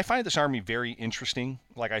I find this army very interesting.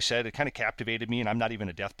 Like I said, it kind of captivated me, and I'm not even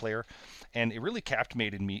a Death player, and it really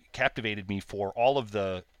captivated me for all of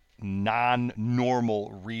the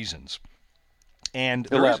non-normal reasons.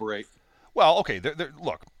 And elaborate. Well, okay.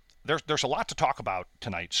 Look, there's a lot to talk about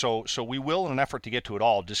tonight, so we will, in an effort to get to it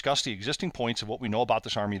all, discuss the existing points of what we know about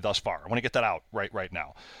this army thus far. I want to get that out right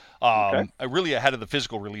now. Okay. Really ahead of the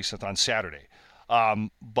physical release that's on Saturday.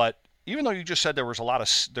 But even though you just said there was a lot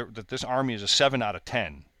that this army is a 7 out of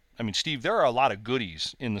 10. I mean, Steve, there are a lot of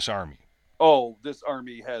goodies in this army. Oh, this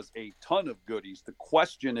army has a ton of goodies. The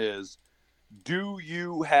question is, do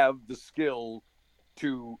you have the skill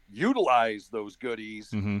to utilize those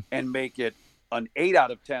goodies and make it an 8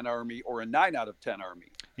 out of 10 army or a 9 out of 10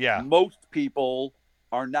 army? Yeah. Most people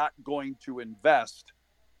are not going to invest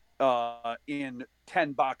in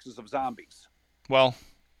 10 boxes of zombies. Well,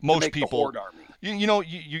 most people. The Horde army.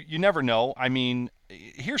 You never know. I mean,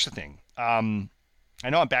 here's the thing. I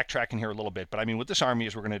know I'm backtracking here a little bit, but I mean, with this army,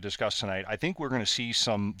 as we're going to discuss tonight, I think we're going to see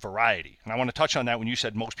some variety. And I want to touch on that when you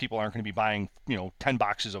said most people aren't going to be buying, 10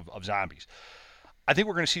 boxes of zombies. I think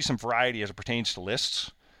we're going to see some variety as it pertains to lists.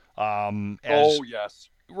 Yes.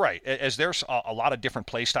 Right. As there's a lot of different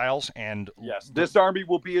play styles. And yes, this army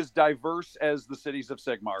will be as diverse as the cities of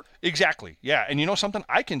Sigmar. Exactly. Yeah. And you know something?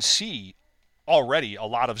 I can see already a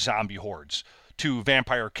lot of zombie hordes to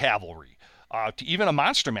vampire cavalry. To even a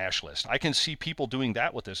monster mash list. I can see people doing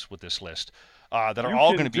that with this list that are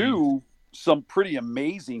all going to be do some pretty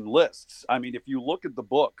amazing lists. I mean, if you look at the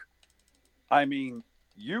book, I mean,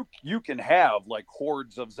 you can have like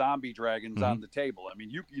hordes of zombie dragons on the table. I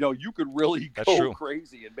mean, you could really go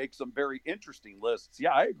crazy and make some very interesting lists.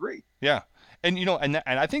 Yeah, I agree. Yeah, and and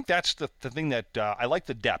I think that's the thing that I like,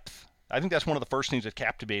 the depth. I think that's one of the first things that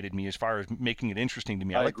captivated me as far as making it interesting to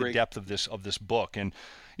me. I like the depth of this book. And,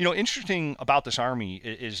 interesting about this army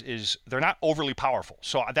is they're not overly powerful.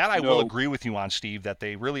 So that I will agree with you on, Steve, that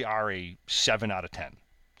they really are a 7 out of 10.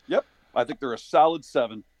 Yep. I think they're a solid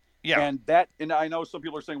 7. Yeah. And I know some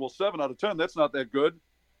people are saying, well, 7 out of 10, that's not that good.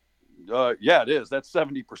 Yeah, it is. That's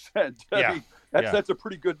 70%. Yeah. That's a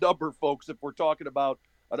pretty good number, folks, if we're talking about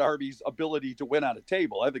an army's ability to win on a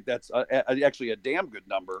table. I think that's actually a damn good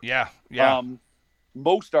number. Yeah.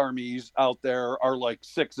 Most armies out there are like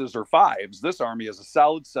 6s or 5s. This army is a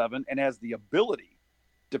solid 7 and has the ability,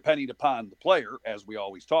 depending upon the player, as we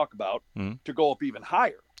always talk about, to go up even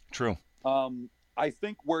higher. True. I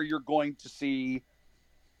think where you're going to see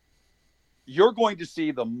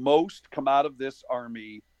the most come out of this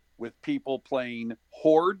army with people playing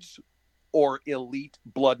hordes or elite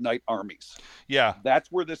Blood Knight armies. Yeah. That's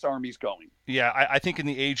where this army's going. Yeah, I think in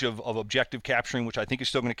the age of objective capturing, which I think is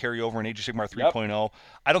still going to carry over in Age of Sigmar 3.0,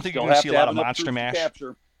 I don't think you're going to see a lot of monster mash.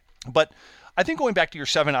 But I think going back to your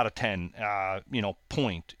 7 out of 10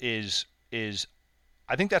 point is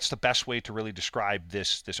I think that's the best way to really describe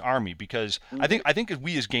this army, because I think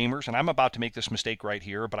we as gamers, and I'm about to make this mistake right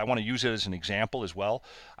here, but I want to use it as an example as well.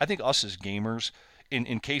 I think us as gamers,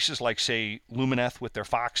 in cases like, say, Lumineth with their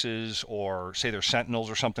foxes, or say their sentinels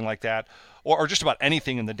or something like that, or just about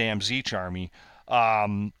anything in the damn Zeech army,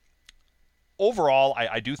 overall,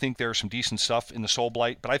 I do think there's some decent stuff in the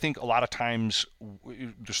Soulblight, but I think a lot of times,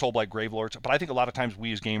 the Soulblight Gravelords, but I think a lot of times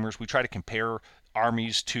we as gamers, we try to compare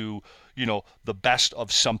armies to, the best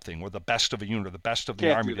of something, or the best of a unit, or the best of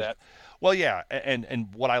the army. Do that. Well, yeah, and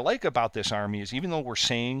what I like about this army is, even though we're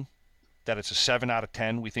saying that it's a 7 out of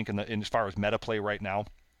 10, we think in as far as meta play right now.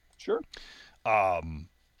 Sure. And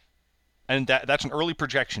that's an early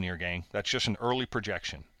projection here, gang. That's just an early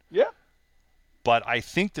projection. Yeah. But I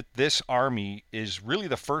think that this army is really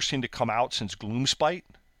the first thing to come out since Gloomspite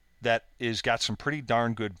that is got some pretty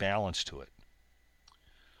darn good balance to it.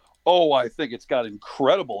 Oh, I think it's got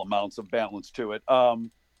incredible amounts of balance to it.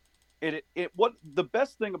 What the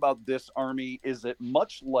best thing about this army is that,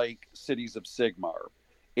 much like Cities of Sigmar,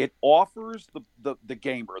 it offers the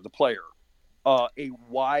gamer, the player, a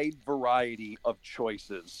wide variety of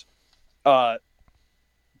choices to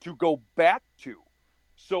go back to.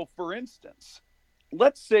 So, for instance,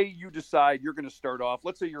 let's say you decide you're going to start off.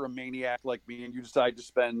 Let's say you're a maniac like me, and you decide to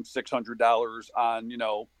spend $600 on,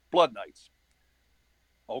 Blood Knights.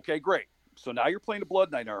 Okay, great. So now you're playing a Blood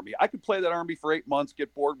Knight army. I could play that army for 8 months,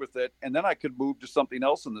 get bored with it, and then I could move to something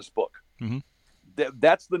else in this book. Mm-hmm.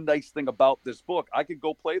 That's the nice thing about this book. I could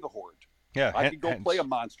go play the Horde. Yeah, I could go play a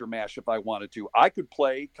Monster Mash if I wanted to. I could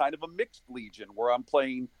play kind of a mixed Legion, where I'm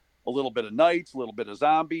playing a little bit of Knights, a little bit of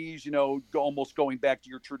Zombies, almost going back to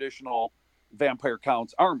your traditional Vampire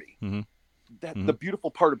Counts army. Mm-hmm. The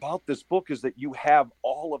beautiful part about this book is that you have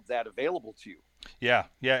all of that available to you. Yeah,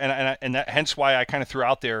 and that, hence why I kind of threw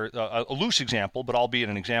out there a loose example, but albeit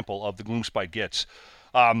an example of the Gloomspite Gits.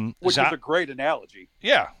 Which is a great analogy.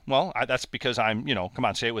 Yeah, well, that's because I'm, come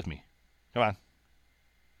on, say it with me. Come on.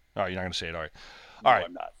 All right, you're not going to say it, all All right.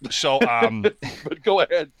 I'm not. So, but go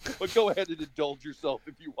ahead. But go ahead and indulge yourself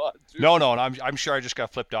if you want to. No, and I'm sure I just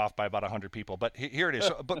got flipped off by about 100 people. But here it is.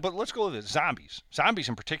 So, but let's go with this. Zombies. Zombies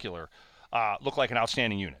in particular look like an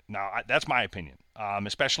outstanding unit. Now, that's my opinion,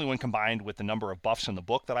 especially when combined with the number of buffs in the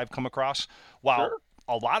book that I've come across. While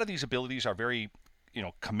a lot of these abilities are very,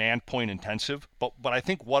 command point intensive, but I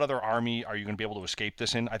think what other army are you going to be able to escape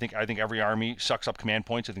this in? I think every army sucks up command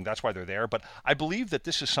points. I think that's why they're there. But I believe that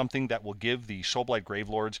this is something that will give the Soulblight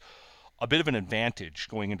Gravelords a bit of an advantage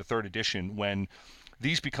going into 3rd edition when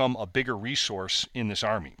these become a bigger resource in this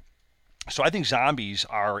army. So I think zombies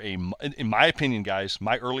are in my opinion, guys,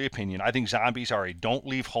 my early opinion, I think zombies are a don't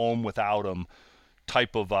leave home without them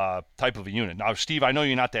type of a unit. Now, Steve, I know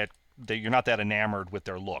you're not that enamored with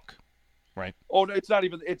their look, right? Oh, no, it's not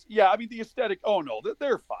even. It's I mean, the aesthetic. Oh no,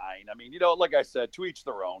 they're fine. I mean, like I said, to each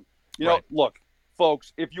their own. Look,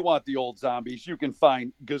 folks, if you want the old zombies, you can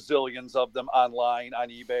find gazillions of them online on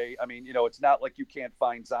eBay. I mean, it's not like you can't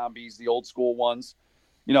find zombies, the old school ones.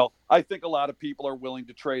 I think a lot of people are willing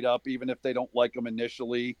to trade up even if they don't like them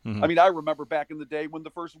initially. Mm-hmm. I mean, I remember back in the day when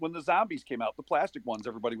the zombies came out, the plastic ones,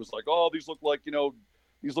 everybody was like, "Oh, these look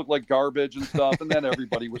like garbage and stuff," and then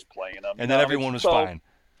everybody was playing them. And then everyone was fine.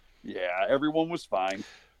 Yeah, everyone was fine.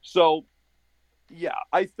 So, yeah,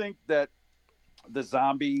 I think that the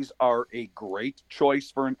zombies are a great choice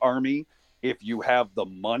for an army if you have the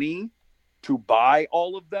money to buy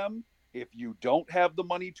all of them. If you don't have the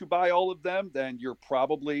money to buy all of them, then you're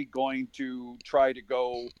probably going to try to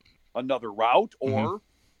go another route. Or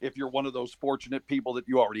if you're one of those fortunate people that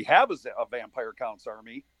you already have a Vampire Counts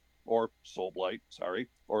army, or Soulblight,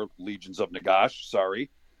 or Legions of Nagash,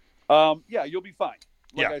 you'll be fine.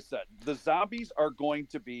 Like I said, the zombies are going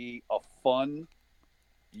to be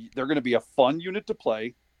they're going to be a fun unit to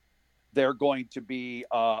play. They're going to be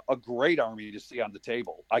a great army to see on the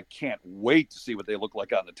table. I can't wait to see what they look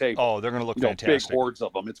like on the table. Oh, they're going to look fantastic. Big hordes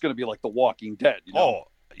of them. It's going to be like The Walking Dead. Oh,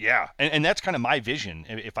 yeah. And that's kind of my vision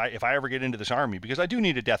if I ever get into this army, because I do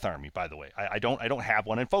need a death army, by the way. I don't have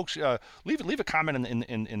one. And folks, leave a comment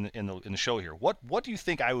in the show here. What do you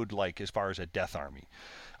think I would like as far as a death army?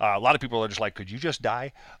 A lot of people are just like, could you just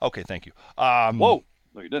die? Okay, thank you. Whoa,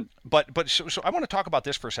 no, you didn't. But so I want to talk about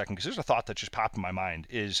this for a second, because there's a thought that just popped in my mind.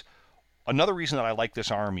 Is another reason that I like this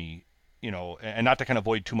army, and not to kind of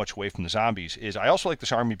avoid too much away from the zombies, is I also like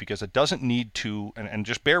this army because it doesn't need to, and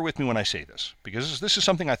just bear with me when I say this, because this is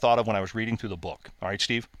something I thought of when I was reading through the book. All right,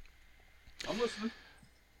 Steve? I'm listening.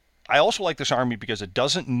 I also like this army because it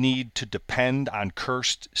doesn't need to depend on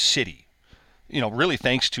Cursed City, really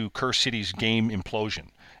thanks to Cursed City's game implosion.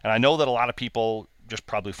 And I know that a lot of people just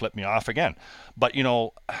probably flip me off again. But,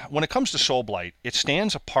 when it comes to Soulblight, it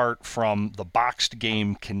stands apart from the boxed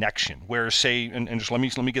game connection. Whereas, say, and just let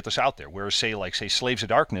me get this out there, whereas, say Slaves of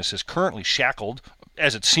Darkness is currently shackled,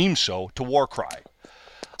 as it seems so, to Warcry.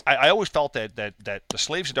 I always felt that the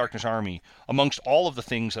Slaves of Darkness army, amongst all of the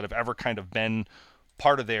things that have ever kind of been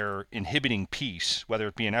part of their inhibiting piece, whether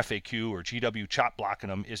it be an FAQ or GW chop blocking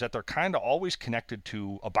them, is that they're kind of always connected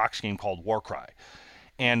to a box game called Warcry.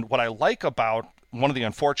 And what I like about one of the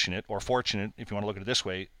unfortunate, or fortunate, if you want to look at it this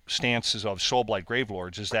way, stances of Soulblight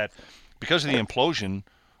Gravelords is that because of the implosion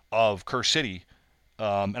of Curse City,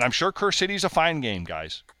 and I'm sure Curse City is a fine game,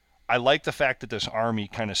 guys, I like the fact that this army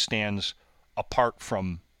kind of stands apart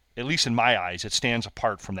from, at least in my eyes, it stands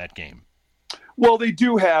apart from that game. Well, they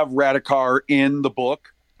do have Radikar in the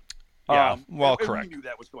book. Yeah, We correct. knew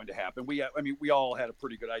that was going to happen. We all had a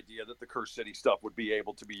pretty good idea that the Curse City stuff would be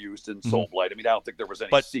able to be used in Soulblight. I mean, I don't think there was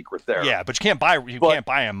any secret there. Yeah, but you can't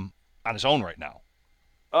buy him on his own right now.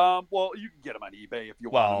 Well, you can get him on eBay if you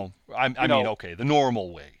want. Well, I mean, okay, the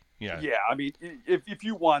normal way. Yeah. Yeah, I mean, if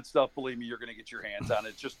you want stuff, believe me, you're going to get your hands on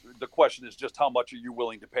it. Just the question is just how much are you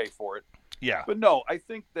willing to pay for it? Yeah. But no, I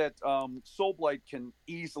think that Soulblight can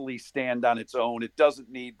easily stand on its own. It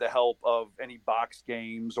doesn't need the help of any box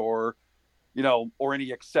games or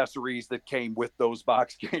any accessories that came with those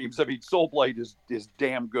box games. I mean, Soulblight is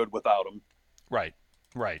damn good without them. Right.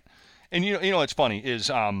 And what's funny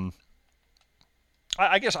is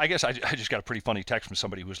I guess I just got a pretty funny text from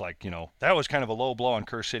somebody who's like, that was kind of a low blow on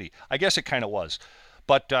Curse City. I guess it kind of was.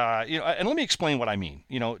 But, and let me explain what I mean.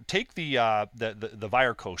 Take the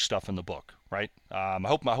Vyrokos stuff in the book, right? I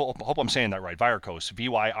hope I'm saying that right. Vyrokos,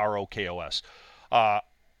 Vyrokos.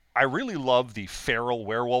 I really love the feral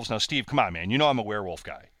werewolves. Now, Steve, come on, man. I'm a werewolf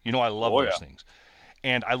guy. I love those things.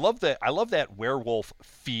 And I love that werewolf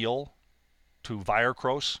feel to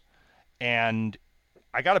Vyrokos. And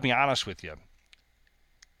I got to be honest with you.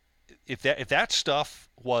 If that stuff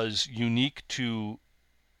was unique to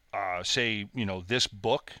say, this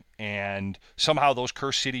book, and somehow those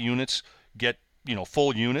Cursed City units get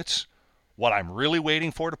full units. What I'm really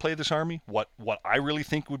waiting for to play this army, what I really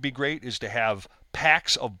think would be great, is to have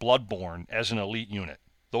packs of Bloodborne as an elite unit.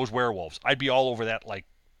 Those werewolves, I'd be all over that like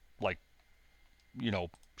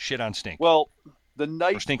shit on stink. Well, the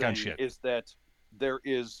nice stink thing on shit. is that there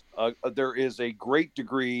is a great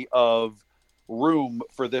degree of room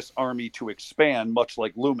for this army to expand, much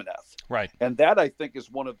like Lumineth. Right. And that, I think, is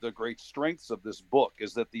one of the great strengths of this book,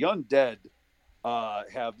 is that the undead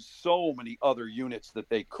have so many other units that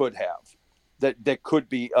they could have, that could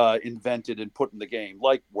be invented and put in the game,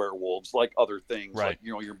 like werewolves, like other things, right.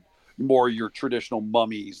 like your traditional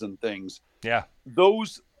mummies and things. Yeah.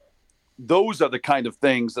 Those are the kind of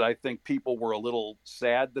things that I think people were a little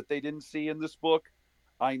sad that they didn't see in this book.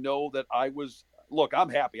 I know that look, I'm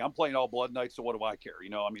happy. I'm playing all Blood Knights, so what do I care?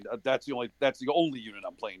 That's the only unit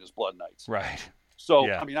I'm playing is Blood Knights. Right. So,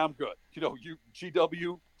 yeah. I'm good.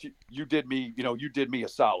 You did me a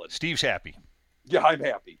solid. Steve's happy. Yeah, I'm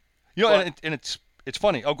happy. And it's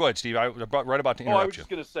funny. Oh, go ahead, Steve. I was right about to interrupt I was just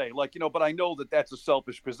going to say, but I know that that's a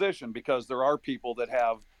selfish position, because there are people that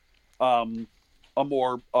have a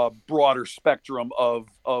more broader spectrum of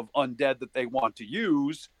undead that they want to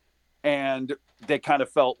use, and they kind of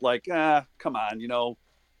felt like, come on,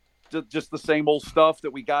 just the same old stuff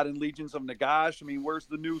that we got in Legions of Nagash. I mean, where's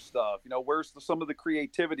the new stuff? Where's some of the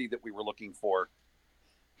creativity that we were looking for?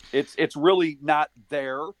 It's really not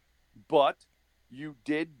there, but you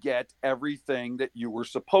did get everything that you were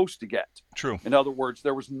supposed to get. True. In other words,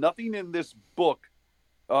 there was nothing in this book.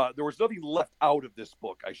 There was nothing left out of this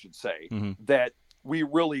book, I should say, mm-hmm. that we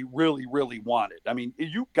really, really, really wanted. I mean,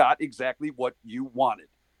 you got exactly what you wanted.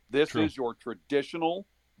 This True. is your traditional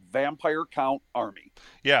vampire count army.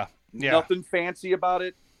 Yeah. Nothing fancy about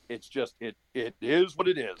it. It's just it is what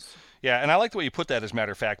it is. Yeah, and I like the way you put that, as a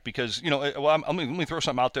matter of fact, because let me throw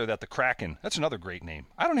something out there. That the Kraken, that's another great name.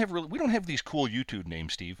 We don't have these cool YouTube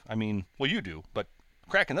names, Steve. I mean, well, you do, but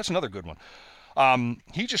Kraken, that's another good one.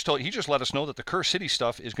 He just let us know that the Curse City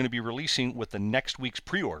stuff is going to be releasing with the next week's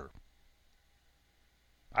pre-order.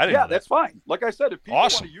 I didn't know that. That's fine. Like I said, if people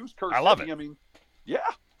awesome. want to use Curse I love City, it.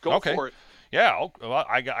 Go for it. Yeah, well,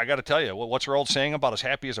 I got to tell you, what's our old saying about as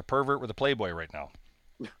happy as a pervert with a Playboy right now?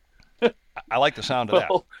 I like the sound of that.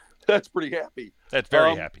 That's pretty happy. That's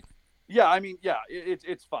very happy. Yeah,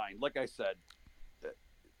 it's fine. Like I said,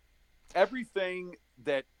 everything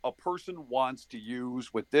that a person wants to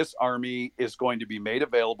use with this army is going to be made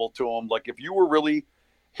available to them. Like, if you were really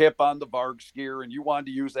hip on the Vargskir and you wanted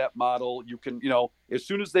to use that model, you can, as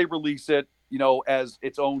soon as they release it, as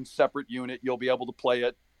its own separate unit, you'll be able to play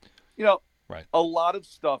it. Right. A lot of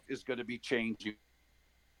stuff is going to be changing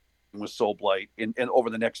with Soulblight in over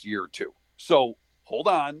the next year or two. So hold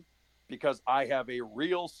on, because I have a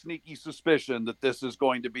real sneaky suspicion that this is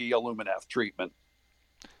going to be a Lumineth treatment.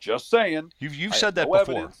 Just saying. You've said that before.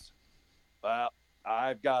 Evidence.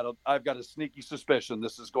 I've got a sneaky suspicion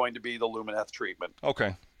this is going to be the Lumineth treatment.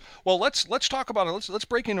 Okay. Well, let's talk about it. Let's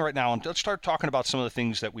break in right now and let's start talking about some of the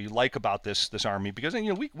things that we like about this army, because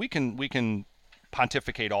we can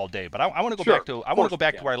pontificate all day, but I want to go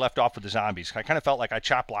back to where I left off with the zombies. I kind of felt like I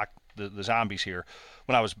chop blocked the zombies here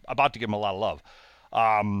when I was about to give them a lot of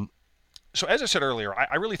love. So as I said earlier,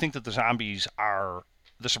 I really think that the zombies are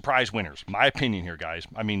the surprise winners. My opinion here, guys.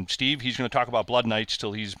 I mean, Steve, he's going to talk about Blood Knights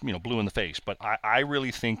till he's blue in the face, but I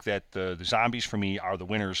really think that the zombies for me are the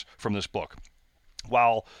winners from this book.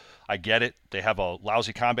 While I get it, they have a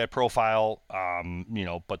lousy combat profile,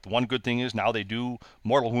 but the one good thing is now they do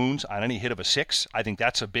mortal wounds on any hit of a 6. I think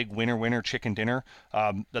that's a big winner chicken dinner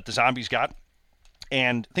that the zombies got.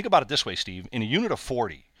 And think about it this way, Steve. In a unit of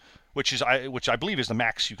 40, which I believe is the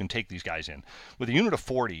max you can take these guys in, with a unit of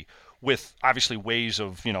 40, with obviously ways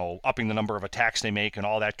of upping the number of attacks they make and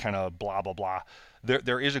all that kind of blah blah blah,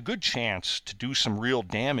 there is a good chance to do some real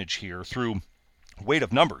damage here through weight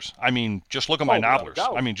of numbers. I mean, just look at my nobblers.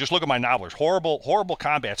 Horrible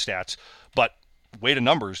combat stats, but weight of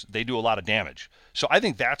numbers, they do a lot of damage. So I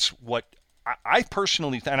think that's what I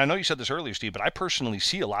personally, and I know you said this earlier, Steve, but I personally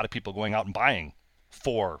see a lot of people going out and buying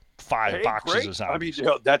 4-5 boxes of zombies. I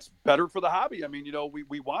mean, that's better for the hobby. I mean,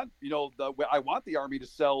 we want, I want the army to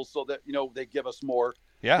sell so that, they give us more.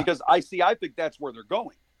 Yeah. Because I think that's where they're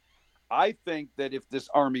going. I think that if this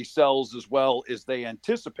army sells as well as they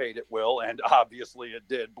anticipate it will, and obviously it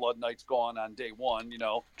did, Blood Knight's gone on day one,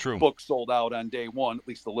 True. Books sold out on day one, at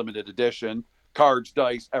least the limited edition, cards,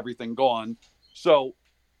 dice, everything gone. So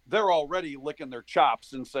they're already licking their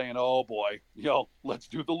chops and saying, oh boy, let's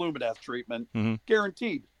do the Lumineth treatment. Mm-hmm.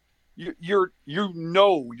 Guaranteed. You're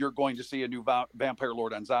going to see a new Vampire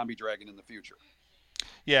Lord on Zombie Dragon in the future.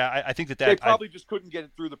 Yeah, I think that they probably just couldn't get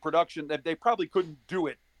it through the production. They probably couldn't do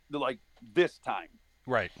it this time.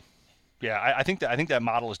 Right. Yeah, I think that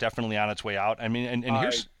model is definitely on its way out. I mean, and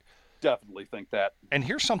here's definitely think that. And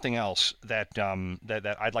here's something else that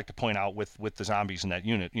that I'd like to point out with the zombies in that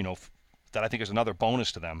unit. That I think is another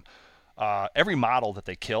bonus to them. Every model that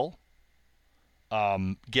they kill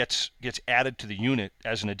gets added to the unit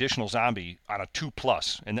as an additional zombie on a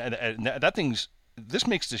 2+, and that thing's. This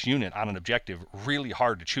makes this unit on an objective really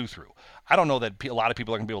hard to chew through. I don't know that a lot of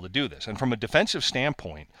people are going to be able to do this. And from a defensive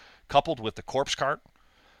standpoint, coupled with the corpse cart,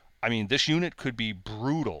 I mean, this unit could be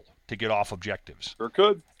brutal to get off objectives. Sure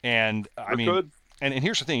could. And I mean, and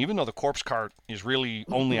here's the thing: even though the corpse cart is really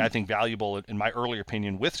only, I think, valuable in my earlier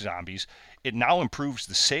opinion with zombies, it now improves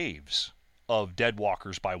the saves of dead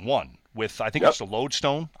walkers by 1. With I think it's a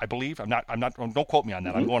lodestone, I believe. I'm not. Don't quote me on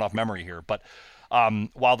that. I'm going off memory here, but.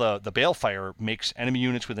 While the balefire makes enemy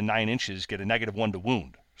units within 9 inches get a -1 to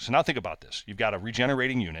wound. So now think about this. You've got a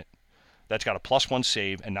regenerating unit that's got a +1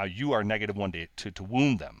 save, and now you are -1 to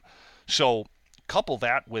wound them. So couple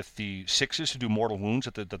that with the 6s to do mortal wounds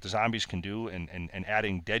that the zombies can do, and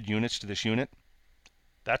adding dead units to this unit,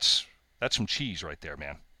 that's some cheese right there,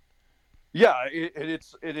 man. Yeah,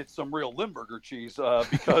 it's some real Limburger cheese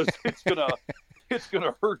because it's gonna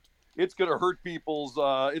hurt. It's gonna hurt people's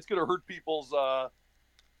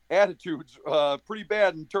attitudes pretty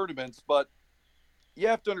bad in tournaments. But you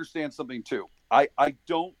have to understand something too. I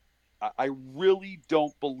really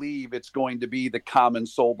don't believe it's going to be the common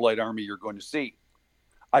Soulblight army you're going to see.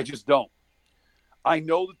 I just don't. I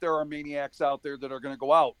know that there are maniacs out there that are going to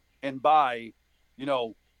go out and buy,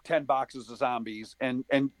 10 boxes of zombies and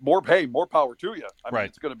more power to you. I mean,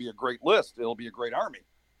 it's going to be a great list. It'll be a great army.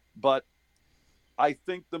 But I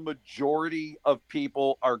think the majority of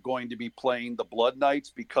people are going to be playing the Blood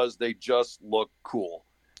Knights because they just look cool.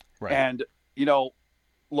 Right. And,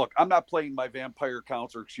 look, I'm not playing my vampire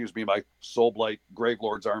counts, or my Soulblight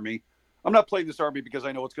Gravelords army. I'm not playing this army because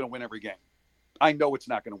I know it's going to win every game. I know it's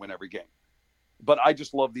not going to win every game. But I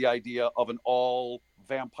just love the idea of an all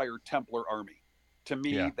vampire Templar army. To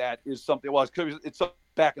me, that is something. Well, it's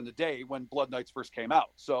back in the day when Blood Knights first came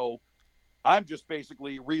out. So I'm just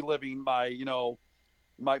basically reliving my,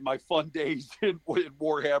 my fun days in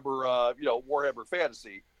Warhammer, Warhammer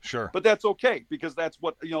Fantasy. Sure. But that's okay because that's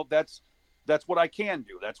what that's what I can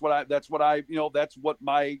do. That's what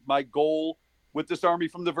my goal with this army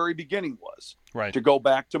from the very beginning was. Right. To go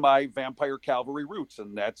back to my vampire cavalry roots,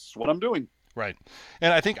 and that's what I'm doing. Right.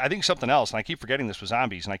 And I think something else, and I keep forgetting this with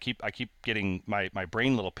zombies, and I keep getting my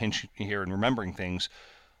brain a little pinch here and remembering things,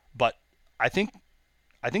 but I think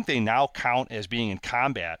they now count as being in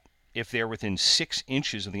combat if they're within 6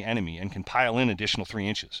 inches of the enemy and can pile in additional 3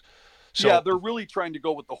 inches. So, yeah, they're really trying to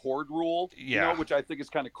go with the horde rule, which I think is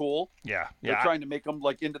kind of cool. Yeah. They're trying to make them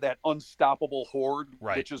like into that unstoppable horde,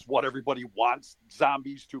 which is what everybody wants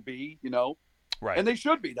zombies to be, Right. And they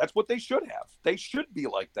should be. That's what they should have. They should be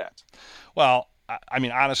like that. Well, I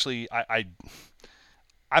mean, honestly, I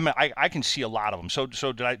can see a lot of them. So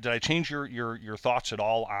did I change your thoughts at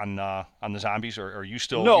all on the zombies, or are you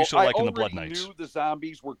still liking the Blood Knights? I already knew the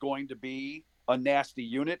zombies were going to be a nasty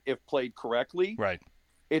unit if played correctly. Right.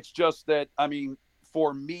 It's just that, I mean,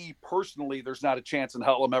 for me personally, there's not a chance in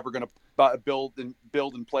hell I'm ever going to build and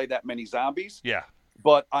play that many zombies. Yeah.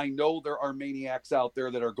 But I know there are maniacs out there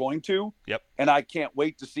that are going to. Yep. And I can't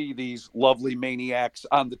wait to see these lovely maniacs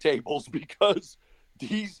on the tables because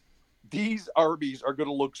these armies are going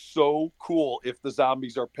to look so cool if the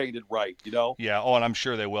zombies are painted right, Yeah. Oh, and I'm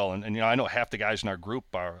sure they will. And I know half the guys in our group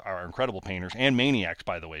are incredible painters and maniacs,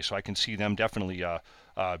 by the way. So I can see them definitely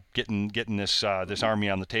getting this army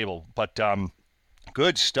on the table. But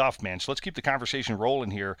good stuff, man. So let's keep the conversation rolling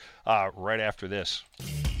here right after this.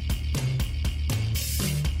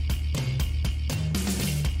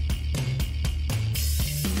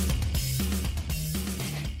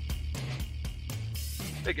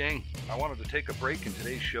 Hey gang, I wanted to take a break in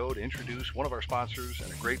today's show to introduce one of our sponsors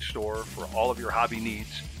and a great store for all of your hobby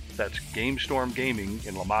needs. That's GameStorm Gaming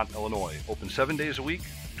in Lamont, Illinois. Open 7 days a week,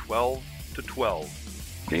 12 to 12.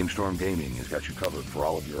 GameStorm Gaming has got you covered for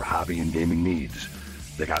all of your hobby and gaming needs.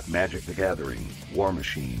 They got Magic the Gathering, War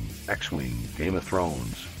Machine, X-Wing, Game of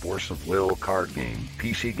Thrones, Force of Will card game,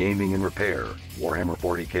 PC gaming and repair, Warhammer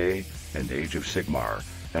 40K, and Age of Sigmar,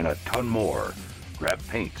 and a ton more. Grab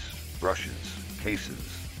paints, brushes, cases,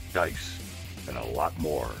 dice, and a lot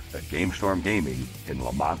more at GameStorm Gaming in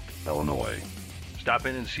Lamont, Illinois. Stop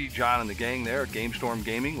in and see John and the gang there at GameStorm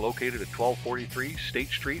Gaming, located at 1243 State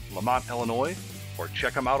Street, Lamont, Illinois, or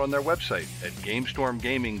check them out on their website at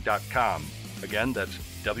GameStormGaming.com. Again, that's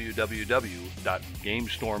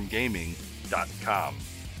www.GameStormGaming.com.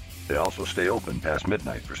 They also stay open past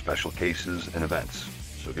midnight for special cases and events.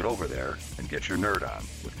 So get over there and get your nerd on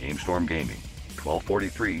with GameStorm Gaming,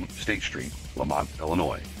 1243 State Street, Lamont,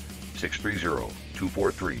 Illinois,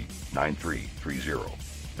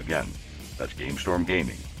 630-243-9330. Again, that's GameStorm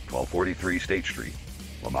Gaming, 1243 State Street,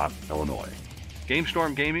 Lamont, Illinois.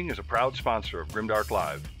 GameStorm Gaming is a proud sponsor of Grimdark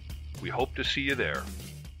Live. We hope to see you there.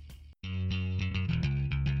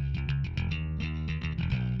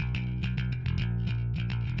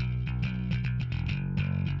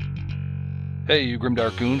 Hey, you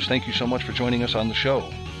Grimdark goons, thank you so much for joining us on the show.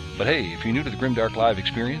 But hey, if you're new to the Grimdark Live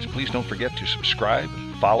experience, please don't forget to subscribe,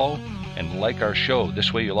 follow, and like our show.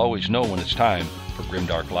 This way you'll always know when it's time for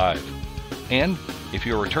Grimdark Live. And if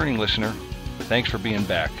you're a returning listener, thanks for being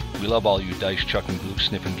back. We love all you dice-chucking,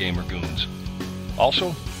 glue-sniffing gamer goons.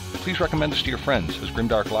 Also, please recommend us to your friends, as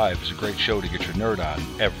Grimdark Live is a great show to get your nerd on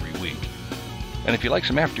every week. And if you like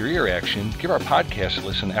some after-ear action, give our podcast a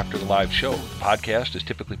listen after the live show. The podcast is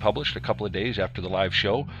typically published a couple of days after the live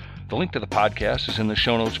show. The link to the podcast is in the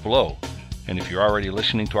show notes below. And if you're already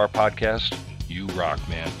listening to our podcast, you rock,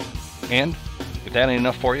 man. And if that ain't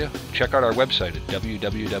enough for you, check out our website at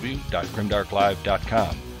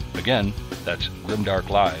www.grimdarklive.com. Again, that's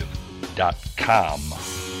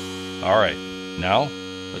grimdarklive.com. All right, now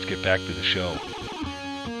let's get back to the show.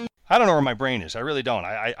 I don't know where my brain is. I really don't.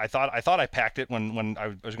 I thought I packed it when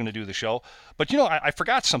I was going to do the show. But, I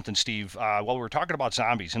forgot something, Steve, while we were talking about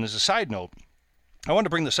zombies. And as a side note, I wanted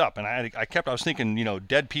to bring this up. And I was thinking,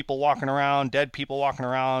 dead people walking around,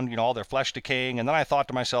 all their flesh decaying. And then I thought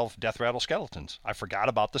to myself, death rattle skeletons. I forgot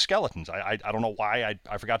about the skeletons. I don't know why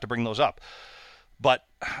I forgot to bring those up. But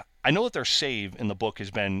I know that their save in the book has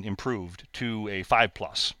been improved to a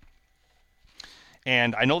 5+.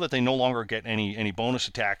 And I know that they no longer get any bonus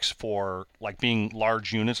attacks for being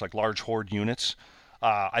large units, like large horde units.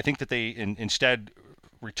 I think that they instead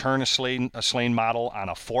return a slain model on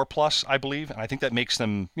a 4+, I believe, and I think that makes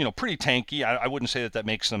them pretty tanky. I wouldn't say that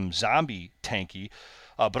makes them zombie tanky,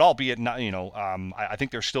 but albeit not, I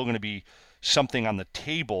think there's still going to be something on the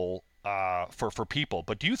table for people.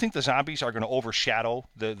 But do you think the zombies are going to overshadow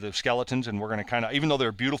the skeletons, and we're going to kind of, even though they're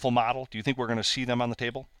a beautiful model, do you think we're going to see them on the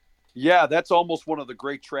table? Yeah, that's almost one of the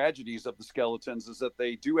great tragedies of the skeletons, is that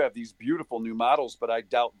they do have these beautiful new models, but I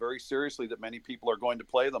doubt very seriously that many people are going to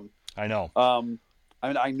play them. I know.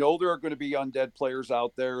 I know there are going to be undead players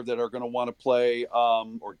out there that are going to want to play,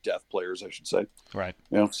 or death players, I should say. Right.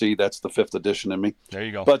 See, that's the 5th edition in me. There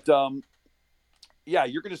you go. But yeah,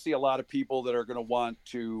 you're going to see a lot of people that are going to want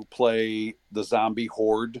to play the zombie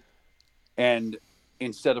horde, and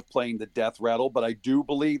instead of playing the death rattle. But I do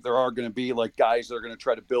believe there are going to be guys that are going to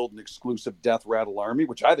try to build an exclusive death rattle army,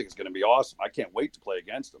 which I think is going to be awesome. I can't wait to play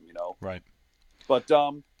against them, Right. But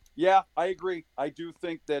yeah, I agree. I do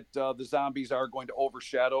think that the zombies are going to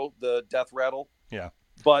overshadow the death rattle. Yeah.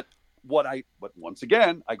 But once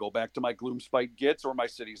again, I go back to my Gloomspite Gits or my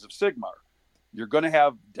Cities of Sigmar. You're going to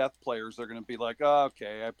have death players that are going to be like, oh,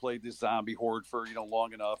 okay, I played this zombie horde for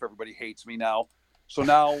long enough. Everybody hates me now. So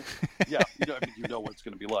now, yeah, you know what it's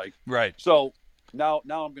going to be like. Right. So now I'm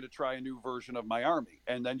going to try a new version of my army.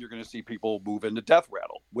 And then you're going to see people move into Death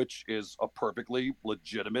Rattle, which is a perfectly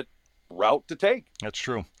legitimate route to take. That's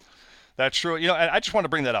true. That's true. I just want to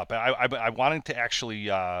bring that up. I wanted to actually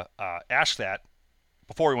ask that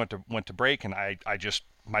before we went to break, and I just,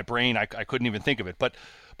 my brain, I couldn't even think of it. But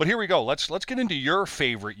here we go. Let's get into your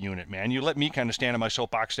favorite unit, man. You let me kind of stand on my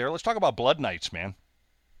soapbox there. Let's talk about Blood Knights, man.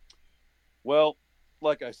 Well,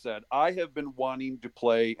 like I said, I have been wanting to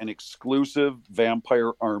play an exclusive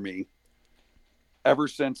vampire army ever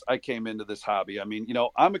since I came into this hobby. I mean,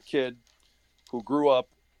 I'm a kid who grew up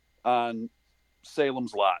on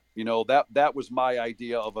Salem's Lot. That was my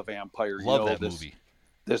idea of a vampire. Love that movie.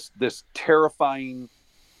 This terrifying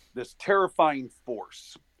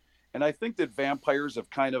force. And I think that vampires have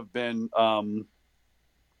kind of been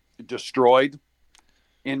destroyed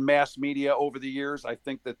in mass media over the years. I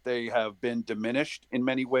think that they have been diminished in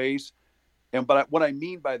many ways. But what I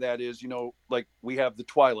mean by that is, we have the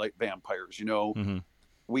Twilight vampires, Mm-hmm.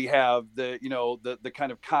 We have the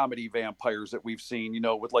kind of comedy vampires that we've seen,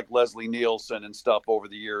 with Leslie Nielsen and stuff over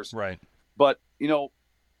the years. Right. But,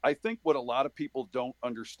 I think what a lot of people don't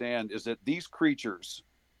understand is that these creatures,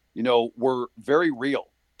 were very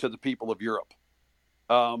real to the people of Europe.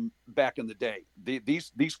 Back in the day,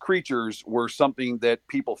 these creatures were something that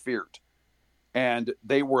people feared, and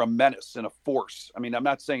they were a menace and a force. I mean, I'm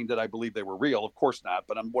not saying that I believe they were real, of course not,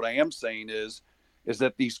 but what I am saying is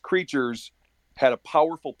that these creatures had a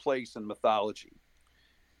powerful place in mythology.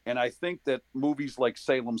 And I think that movies like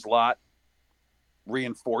Salem's Lot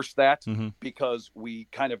reinforced that, mm-hmm. because we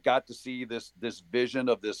kind of got to see this vision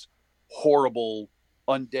of this horrible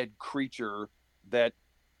undead creature that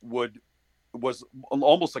was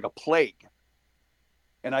almost like a plague.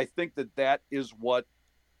 And I think that is what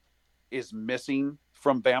is missing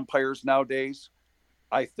from vampires nowadays.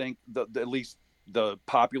 I think at least the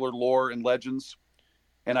popular lore and legends.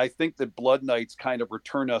 And I think that Blood Knights kind of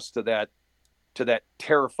return us to that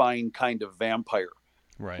terrifying kind of vampire.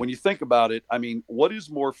 Right. When you think about it, I mean, what is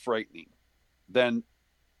more frightening than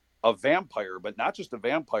a vampire, but not just a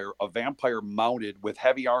vampire mounted with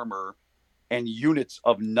heavy armor and units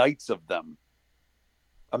of knights of them?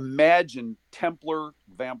 Imagine Templar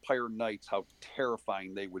vampire knights, how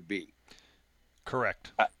terrifying they would be.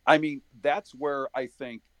 Correct. I mean, that's where I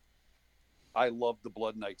think I love the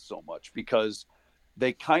Blood Knights so much, because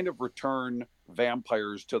they kind of return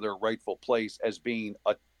vampires to their rightful place as being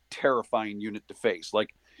a terrifying unit to face.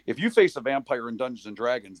 Like, if you face a vampire in Dungeons and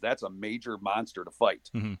Dragons, that's a major monster to fight.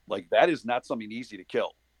 Mm-hmm. Like, that is not something easy to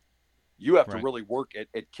kill. You have to Right. really work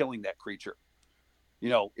at killing that creature,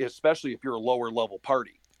 especially if you're a lower level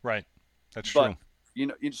party. Right. That's But,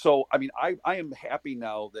 true. So, I mean, I am happy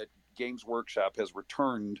now that Games Workshop has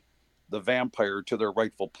returned the vampire to their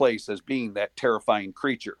rightful place as being that terrifying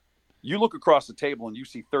creature. You look across the table and you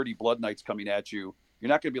see 30 Blood Knights coming at you. You're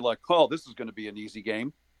not going to be like, oh, this is going to be an easy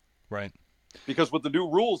game. Right. Because with the new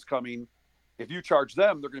rules coming, if you charge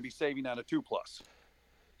them, they're going to be saving on a 2+.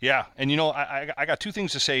 Yeah, and I got two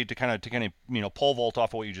things to say to kind of pole vault off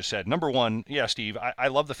of what you just said. Number one, yeah, Steve, I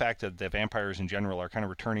love the fact that the vampires in general are kind of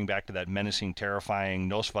returning back to that menacing, terrifying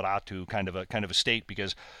Nosferatu kind of a state,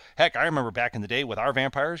 because heck, I remember back in the day with our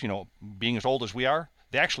vampires, being as old as we are,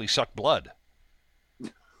 they actually sucked blood.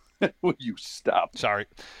 Will you stop? Sorry,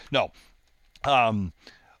 no.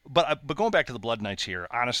 But going back to the Blood Knights here,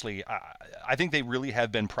 honestly, I think they really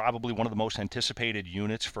have been probably one of the most anticipated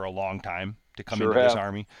units for a long time to come into this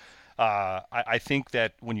army. I think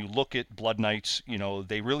that when you look at Blood Knights,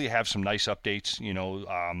 they really have some nice updates.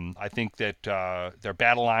 I think that their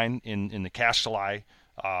battle line in the Castelli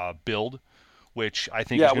build, which I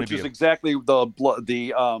think is going to be exactly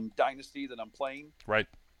the dynasty that I'm playing. Right.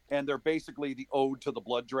 And they're basically the ode to the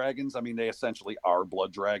blood dragons. I mean, they essentially are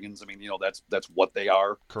blood dragons. I mean, that's what they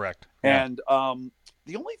are. Correct. Yeah. And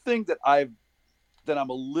the only thing that I'm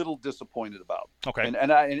a little disappointed about, okay,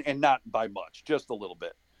 and not by much, just a little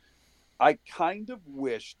bit. I kind of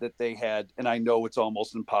wish that they had, and I know it's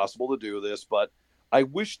almost impossible to do this, but I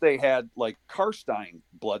wish they had like Karstein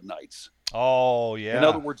Blood Knights. Oh yeah. In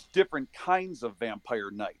other words, different kinds of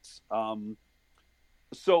vampire knights.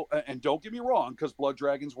 So, and don't get me wrong, because blood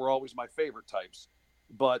dragons were always my favorite types,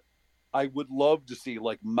 but I would love to see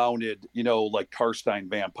like mounted, like Karstein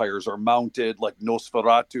vampires, or mounted like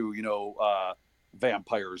Nosferatu,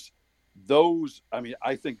 vampires. Those, I mean,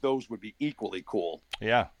 I think those would be equally cool.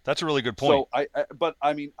 Yeah, that's a really good point. So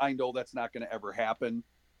I know that's not going to ever happen,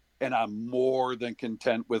 and I'm more than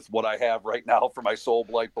content with what I have right now for my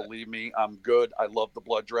Soulblight. Believe me, I'm good. I love the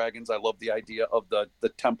blood dragons. I love the idea of the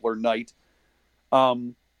Templar Knight.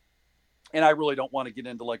 And I really don't want to get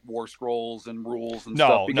into like War Scrolls and rules and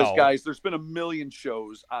stuff, because guys, there's been a million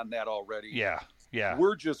shows on that already. Yeah. Yeah.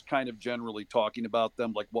 We're just kind of generally talking about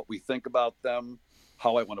them, like what we think about them,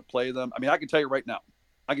 how I want to play them. I mean, I can tell you right now.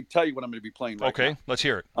 I can tell you what I'm going to be playing right now. Okay, let's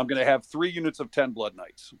hear it. I'm going to have 3 units of 10 Blood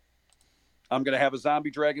Knights. I'm going to have a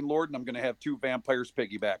zombie Dragon Lord, and I'm going to have 2 vampires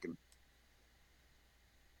piggybacking.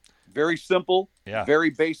 Very simple. Yeah. Very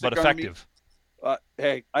basic. But effective.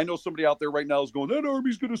 Hey, I know somebody out there right now is going, that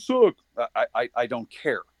army's going to suck. I don't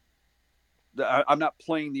care. I'm not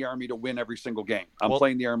playing the army to win every single game. I'm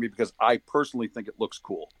playing the army because I personally think it looks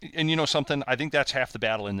cool. And something, I think that's half the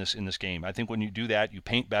battle in this game. I think when you do that, you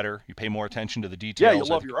paint better, you pay more attention to the details. Yeah, you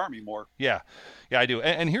love your army more. Yeah, I do.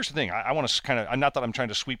 And here's the thing. I want to kind of, not that I'm trying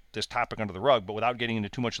to sweep this topic under the rug, but without getting into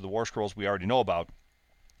too much of the War Scrolls we already know about,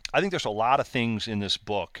 I think there's a lot of things in this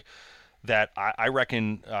book that I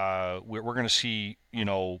reckon we're going to see,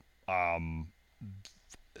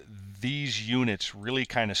 these units really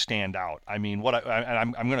kind of stand out. I mean,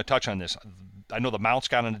 I'm going to touch on this. I know the Mount's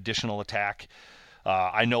got an additional attack.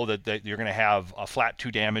 I know that you're going to have a flat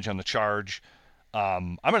 2 damage on the charge.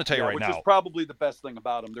 I'm going to tell you right now. Which is probably the best thing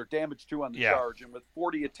about them. They're damage 2 on the charge. And with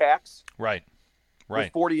 40 attacks. Right.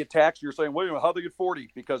 With 40 attacks, you're saying, wait a minute, how'd they get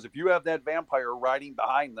 40? Because if you have that vampire riding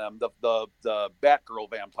behind them, the Batgirl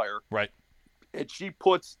vampire. Right. And she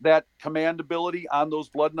puts that command ability on those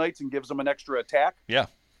Blood Knights and gives them an extra attack. Yeah.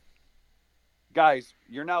 Guys,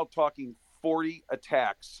 you're now talking 40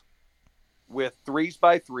 attacks with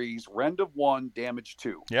 3x3s, rend of 1, damage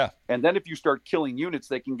 2. Yeah. And then if you start killing units,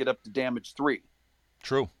 they can get up to damage 3.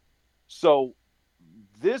 True. So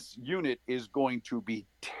this unit is going to be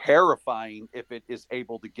terrifying if it is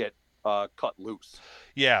able to get cut loose.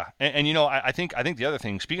 Yeah, and I think the other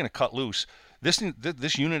thing, speaking of cut loose, this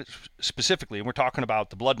unit specifically, and we're talking about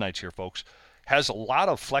the Blood Knights here, folks, has a lot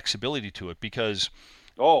of flexibility to it because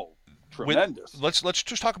tremendous. Let's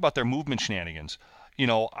just talk about their movement shenanigans.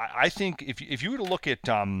 I think if you were to look at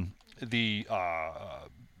the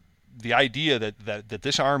idea that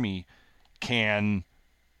this army can,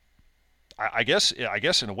 I guess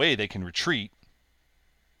in a way they can retreat,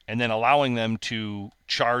 and then allowing them to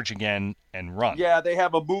charge again and run. Yeah, they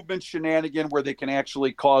have a movement shenanigan where they can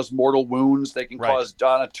actually cause mortal wounds. They can cause,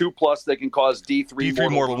 on a 2+, they can cause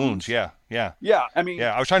D3 mortal wounds. Yeah. Yeah, I mean...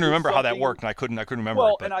 Yeah, I was trying to remember how that worked, and I couldn't remember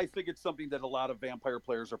it. But... and I think it's something that a lot of vampire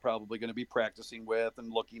players are probably going to be practicing with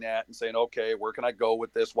and looking at and saying, okay, where can I go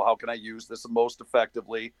with this? Well, how can I use this most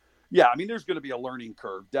effectively? Yeah, I mean, there's going to be a learning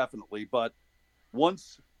curve, definitely. But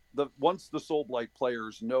once the Soulblight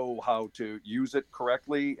players know how to use it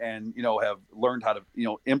correctly and, have learned how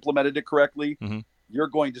to, implemented it correctly, you're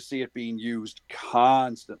going to see it being used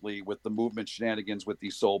constantly with the movement shenanigans with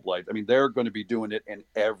these Soulblight. I mean, they're going to be doing it in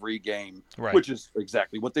every game, which is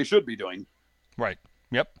exactly what they should be doing. Right.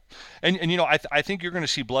 Yep. And I think you're going to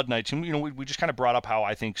see Blood Knights, and we just kind of brought up how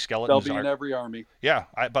I think skeletons they'll be in every army. Yeah,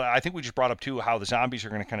 but I think we just brought up too how the zombies are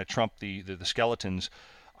going to kind of trump the skeletons.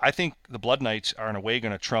 I think the Blood Knights are in a way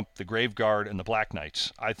going to trump the Graveguard and the Black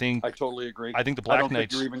Knights. I totally agree. I think the Black Knights. I don't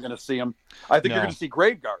think you're even going to see them. I think you're going to see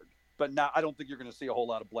Graveguard, but I don't think you're going to see a whole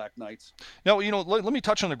lot of Black Knights. No, let me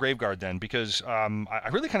touch on the Graveguard then, because I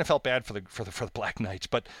really kind of felt bad for the Black Knights,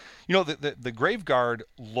 but the Graveguard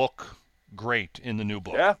look great in the new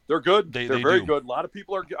book. Yeah, they're good. They're very good. A lot of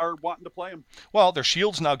people are wanting to play them. Well, their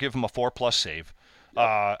shields now give them a 4+ save.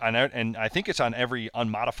 Yep. And I think it's on every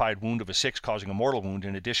unmodified wound of a 6 causing a mortal wound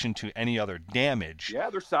in addition to any other damage. Yeah,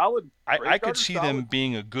 they're solid. I could see them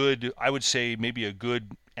being a good, I would say maybe a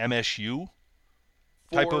good MSU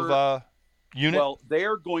type of unit. Well, they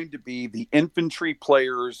are going to be the infantry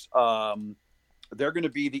players. They're going to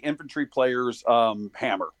be the infantry players'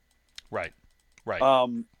 hammer. Right.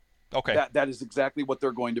 Okay. That is exactly what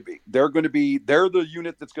they're going to be. They're the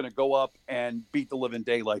unit that's going to go up and beat the living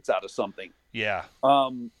daylights out of something. Yeah.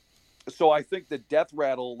 So I think that Death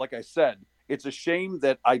Rattle, like I said, it's a shame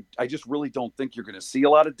that I just really don't think you're going to see a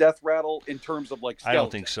lot of Death Rattle in terms of like skeletons. I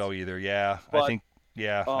don't think so either. Yeah. But, I think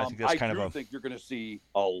that's kind of I think you're going to see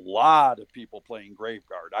a lot of people playing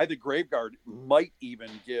Graveguard. I think Graveguard might even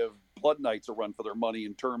give Blood Knights a run for their money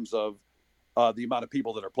in terms of the amount of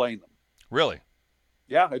people that are playing them. Really?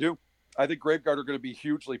 Yeah, I do. I think Graveguard are going to be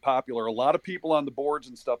hugely popular. A lot of people on the boards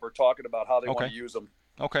and stuff are talking about how they want to use them.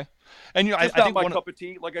 Okay. And I think my cup of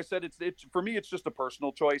tea. Like I said, it's for me. It's just a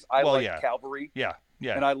personal choice. I like cavalry. Yeah.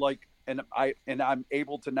 And I'm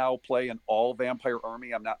able to now play an all vampire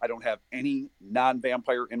army. I don't have any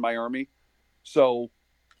non-vampire in my army, so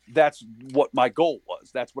that's what my goal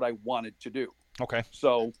was. That's what I wanted to do. Okay.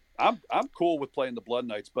 So I'm cool with playing the Blood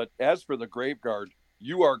Knights, but as for the Graveguard,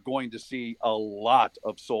 you are going to see a lot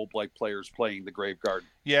of Soulblight players playing the Graveguard.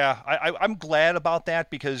 Yeah, I'm glad about that,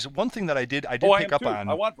 because one thing that I did pick up on.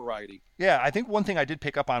 I want variety. Yeah, I think one thing I did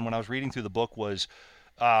pick up on when I was reading through the book was,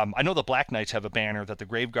 I know the Black Knights have a banner that the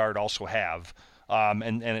Graveguard also have,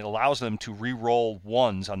 and it allows them to re-roll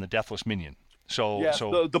 1s on the Deathless Minion.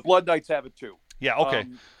 So the Blood Knights have it too. Yeah, okay.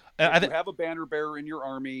 If you have a banner bearer in your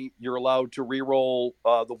army, you're allowed to re-roll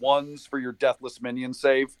the 1s for your Deathless Minion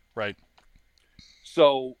save. Right.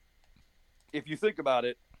 So, if you think about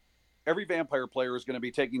it, every vampire player is going to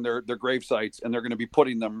be taking their grave sites and they're going to be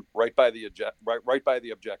putting them right by the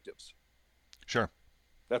objectives. Sure.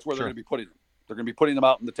 That's where they're going to be putting them. They're going to be putting them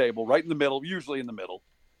out on the table, right in the middle, usually in the middle.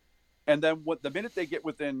 And then the minute they get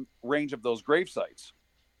within range of those grave sites,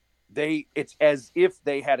 it's as if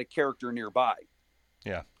they had a character nearby.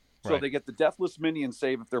 Yeah. So they get the Deathless Minion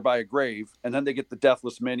save if they're by a grave, and then they get the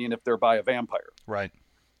Deathless Minion if they're by a vampire. Right.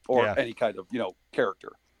 Or any kind of,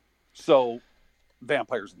 character. So,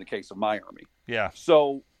 vampires in the case of my army. Yeah.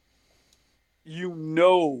 So,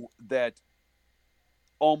 that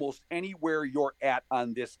almost anywhere you're at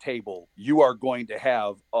on this table, you are going to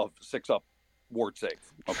have a 6-up ward save,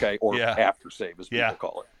 okay? Or after save, as people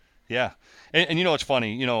call it. Yeah, and it's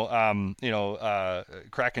funny,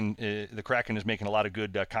 Kraken, the Kraken is making a lot of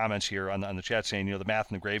good comments here on the chat saying, the math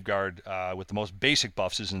in the Graveguard with the most basic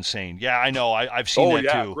buffs is insane. Yeah, I know, I've seen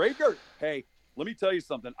that too. Graveguard, hey, let me tell you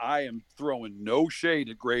something. I am throwing no shade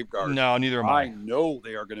at Graveguard. No, neither am I. I know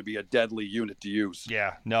they are going to be a deadly unit to use.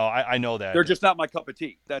 Yeah, no, I know that. They're just not my cup of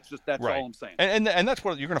tea. That's right. All I'm saying. And that's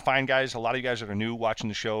what you're going to find, guys. A lot of you guys that are new watching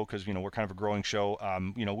the show, because we're kind of a growing show.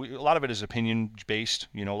 A lot of it is opinion based.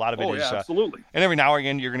 A lot of it is absolutely. And every now and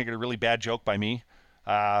again, you're going to get a really bad joke by me.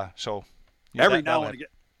 Every now and again.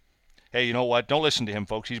 Hey, you know what? Don't listen to him,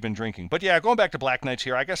 folks. He's been drinking. But yeah, going back to Black Knights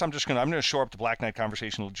here, I guess I'm gonna shore up the Black Knight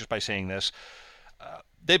conversation just by saying this.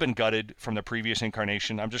 They've been gutted from the previous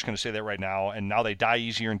incarnation. I'm just going to say that right now. And now they die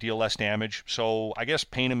easier and deal less damage. So I guess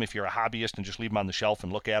paint them if you're a hobbyist and just leave them on the shelf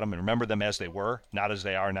and look at them and remember them as they were, not as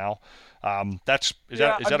they are now. Is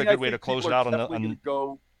that a good way to close it out on the?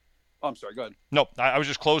 Go. Oh, I'm sorry. Go ahead. No, I was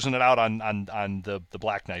just closing it out on the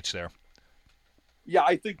Black Knights there. Yeah,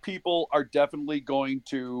 I think people are definitely going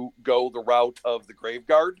to go the route of the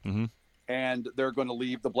Graveguard. Mm-hmm. And they're going to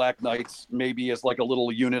leave the Black Knights maybe as like a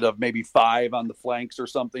little unit of maybe 5 on the flanks or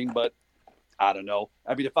something. But I don't know.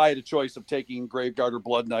 I mean, if I had a choice of taking Graveguard or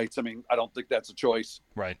Blood Knights, I mean, I don't think that's a choice.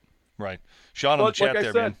 Right. Sean in the chat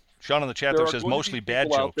there, man. Sean in the chat there says mostly bad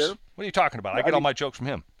jokes. What are you talking about? I get all my jokes from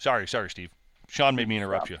him. Sorry, Steve. Sean made me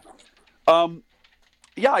interrupt you.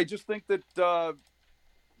 Yeah, I just think that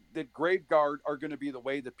that Graveguard are going to be the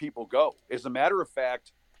way that people go. As a matter of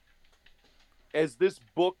fact, as this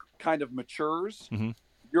book kind of matures,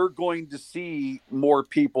 you're going to see more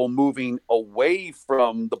people moving away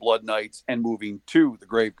from the Blood Knights and moving to the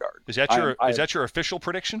Graveguard. Is that your official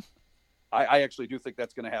prediction? I actually do think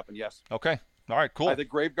that's going to happen. Yes. Okay. All right. Cool. I think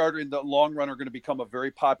Graveguard in the long run are going to become a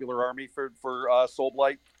very popular army for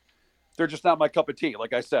Soulblight. They're just not my cup of tea.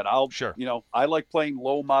 Like I said, I like playing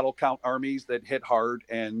low model count armies that hit hard,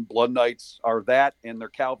 and Blood Knights are that, and they're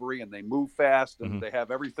cavalry, and they move fast, and they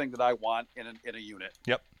have everything that I want in a unit.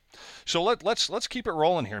 Yep. So let's keep it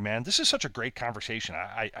rolling here, man. This is such a great conversation.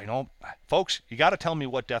 I know, folks, you got to tell me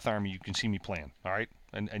what Death Army you can see me playing. All right,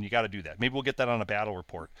 and you got to do that. Maybe we'll get that on a battle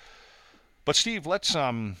report. But Steve, let's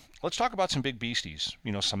talk about some big beasties.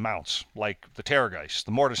 Some mounts like the Terrorgeist,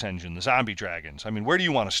 the Mortis Engine, the Zombie Dragons. I mean, where do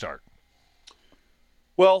you want to start?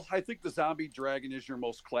 Well, I think the Zombie Dragon is your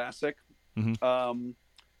most classic.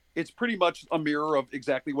 It's pretty much a mirror of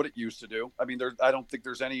exactly what it used to do. I mean, I don't think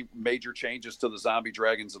there's any major changes to the Zombie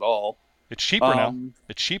Dragons at all. It's cheaper now.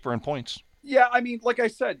 It's cheaper in points. Yeah, I mean, like I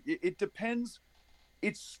said, it depends.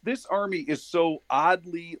 This army is so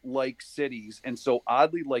oddly like Cities and so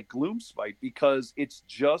oddly like Gloomspite because it's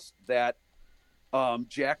just that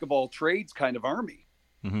jack of all trades kind of army.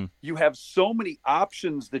 You have so many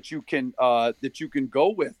options that you can go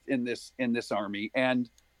with in this army, and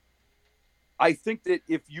I think that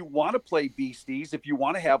if you want to play beasties, if you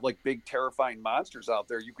want to have like big terrifying monsters out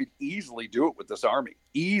there, you could easily do it with this army.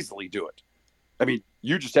 Easily do it. I mean,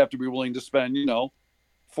 you just have to be willing to spend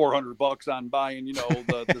 $400 on buying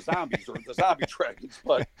the zombies or the zombie dragons,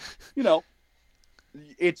 but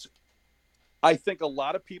I think a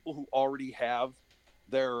lot of people who already have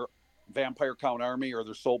their vampire count army or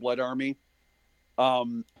their Soulblight army,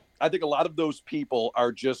 I think a lot of those people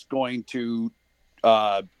are just going to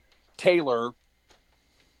tailor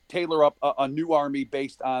up a new army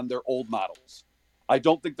based on their old models. I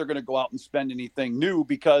don't think they're going to go out and spend anything new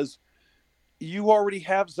because you already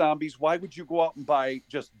have zombies. Why would you go out and buy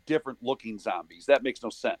just different looking zombies? That makes no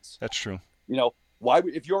sense. That's true.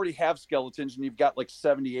 If you already have skeletons and you've got like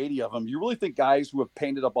 70, 80 of them, you really think guys who have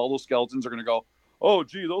painted up all those skeletons are going to go, oh,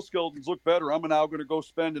 gee, those skeletons look better. I'm now going to go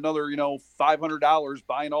spend another, $500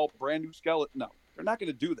 buying all brand new skeleton. No, they're not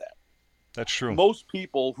going to do that. That's true. Most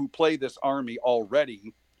people who play this army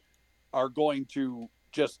already are going to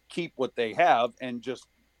just keep what they have and just,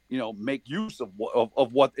 make use of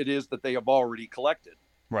what it is that they have already collected.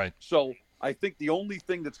 Right. So I think the only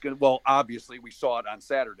thing that's going to, well, obviously we saw it on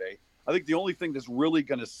Saturday. I think the only thing that's really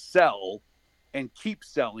going to sell and keep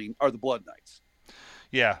selling are the Blood Knights.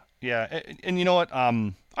 Yeah. And you know what?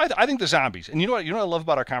 I think the zombies. And you know what I love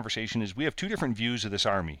about our conversation is we have two different views of this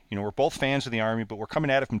army. We're both fans of the army, but we're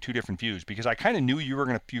coming at it from two different views because I kind of knew you were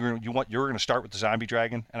going to start with the Zombie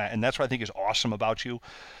Dragon, and that's what I think is awesome about you.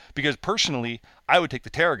 Because personally, I would take the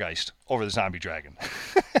Terrorgeist over the Zombie Dragon.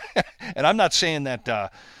 And I'm not saying that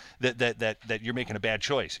that you're making a bad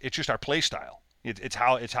choice. It's just our play style. It's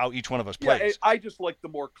how each one of us plays. Yeah, I just like the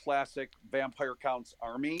more classic Vampire Counts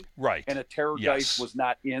army. Right. And a Terrorgeist was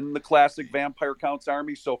not in the classic Vampire Counts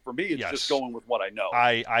army. So for me, it's just going with what I know.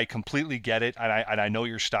 I completely get it. And I know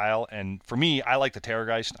your style. And for me, I like the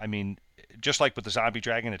Terrorgeist. I mean, just like with the Zombie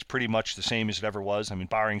Dragon, it's pretty much the same as it ever was. I mean,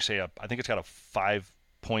 barring, say, I think it's got a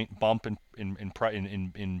 5-point bump in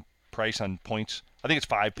price on points. I think it's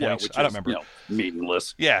 5 points. I don't remember.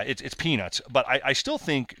 Meaningless. Yeah, it's peanuts. But I still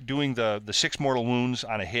think doing the 6 mortal wounds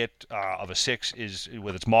on a hit of a 6 is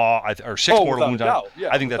with its maw or 6 mortal wounds on.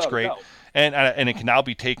 I think that's great. And it can now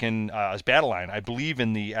be taken as battle line. I believe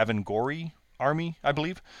in the Evangori army. I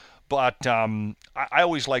believe. But I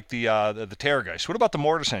always like the Terrorgeist. What about the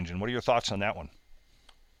Mortis Engine? What are your thoughts on that one?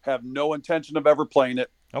 Have no intention of ever playing it.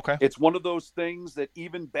 Okay. It's one of those things that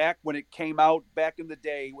even back when it came out back in the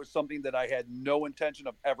day was something that I had no intention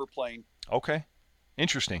of ever playing. Okay.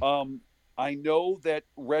 Interesting. I know that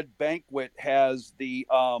Red Banquet has the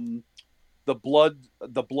blood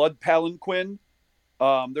palanquin.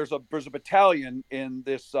 There's a battalion in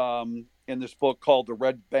this book called the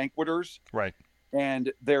Red Banqueters. Right.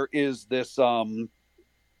 And there is this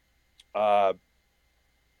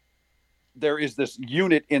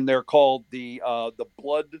unit in there called the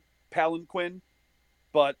blood palanquin,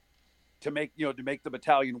 but to make the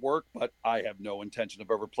battalion work, but I have no intention of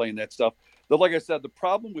ever playing that stuff. But like I said, the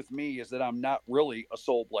problem with me is that I'm not really a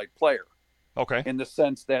Soulblight player. Okay. In the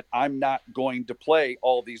sense that I'm not going to play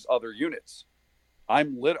all these other units. My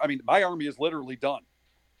army is literally done.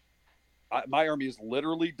 My army is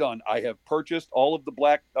literally done. I have purchased all of the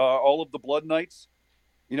Blood Knights,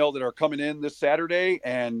 that are coming in this Saturday,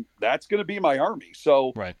 and that's going to be my army.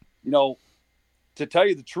 So, right. To tell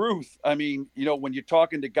you the truth, when you're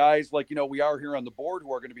talking to guys like, we are here on the board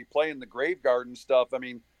who are going to be playing the Graveguard and stuff,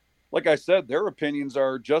 like I said, their opinions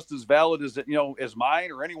are just as valid as mine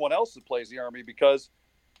or anyone else that plays the army, because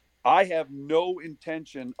I have no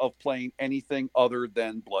intention of playing anything other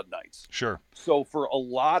than Blood Knights. Sure. So for a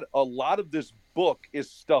lot of this book is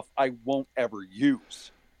stuff I won't ever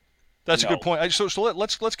use. That's a good point. So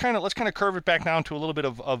let's kind of curve it back down to a little bit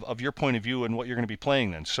of your point of view and what you're going to be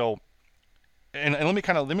playing then. So, and let me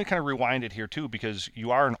kind of rewind it here too, because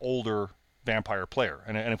you are an older vampire player,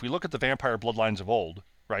 and if we look at the vampire bloodlines of old,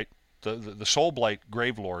 right? The Soulblight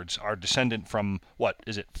Gravelords are descendant from, what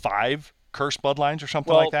is it, 5 cursed bloodlines or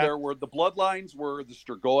something like that? Well, the bloodlines were the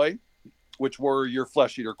Strigoi, which were your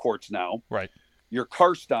Flesh Eater courts now. Right. Your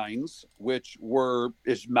Karsteins, which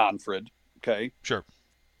is Manfred. Okay. Sure.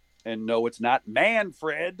 And no, it's not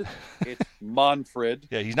Manfred. It's Manfred.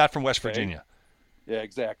 Yeah, he's not from West Virginia. Yeah,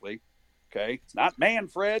 exactly. Okay. It's not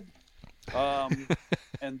Manfred.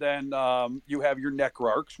 And then you have your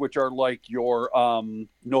Necrarchs, which are like your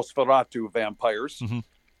Nosferatu vampires. Mm-hmm.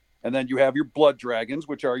 And then you have your Blood Dragons,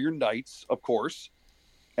 which are your Knights, of course.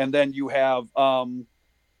 And then you have the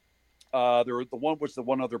Lamians.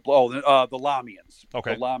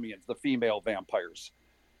 Okay. The Lamians, the female vampires.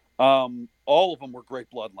 All of them were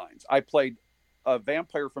great bloodlines. I played a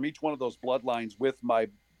vampire from each one of those bloodlines with my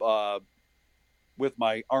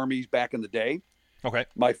armies back in the day. Okay.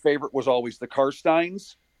 My favorite was always the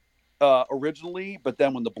Karsteins originally, but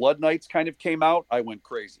then when the Blood Knights kind of came out, I went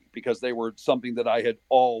crazy because they were something that I had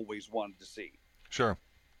always wanted to see. Sure.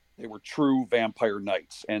 They were true vampire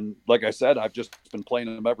knights. And like I said, I've just been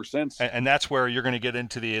playing them ever since. And that's where you're going to get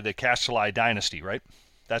into the Castelli dynasty, right?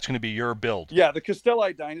 That's going to be your build. Yeah, the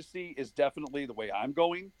Castelli dynasty is definitely the way I'm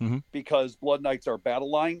going, mm-hmm. because Blood Knights are battle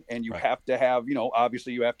line, and you right. have to have,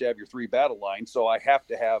 obviously you have to have your 3 battle lines. So I have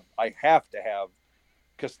to have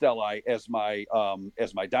Castelli as my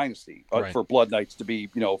dynasty right. for Blood Knights to be,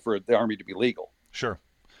 for the army to be legal. Sure.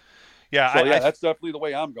 Yeah, so that's definitely the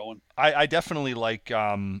way I'm going. I definitely like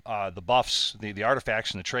the buffs, the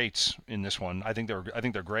artifacts, and the traits in this one. I think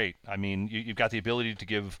they're great. I mean, you've got the ability to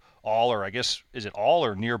give all, or I guess is it all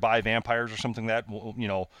or nearby vampires or something that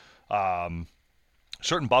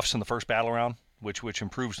certain buffs in the first battle round, which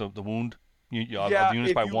improves the wound of the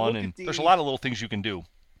units by 1, and there's a lot of little things you can do.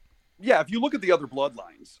 Yeah, if you look at the other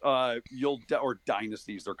bloodlines, or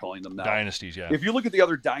dynasties, they're calling them now. Dynasties, yeah. If you look at the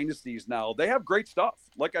other dynasties now, they have great stuff.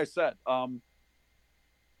 Like I said,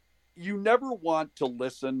 you never want to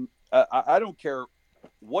listen. I don't care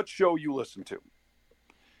what show you listen to.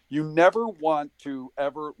 You never want to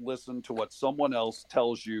ever listen to what someone else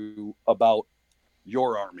tells you about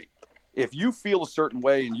your army. If you feel a certain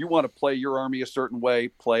way and you want to play your army a certain way,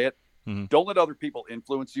 play it. Mm-hmm. Don't let other people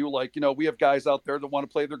influence you. Like, we have guys out there that want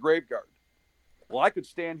to play their Graveguard. Well, I could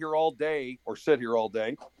stand here all day or sit here all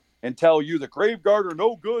day and tell you the Graveguard are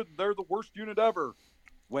no good. They're the worst unit ever,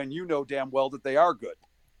 when you know damn well that they are good.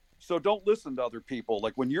 So don't listen to other people.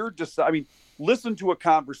 Like when you're listen to a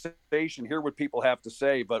conversation, hear what people have to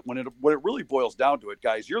say. But when it really boils down to it,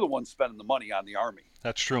 guys, you're the one spending the money on the army.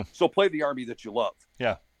 That's true. So play the army that you love.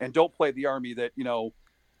 Yeah. And don't play the army that,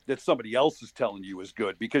 that somebody else is telling you is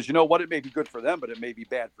good, because you know what? It may be good for them, but it may be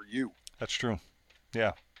bad for you. That's true.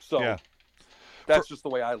 Yeah. So yeah. That's just the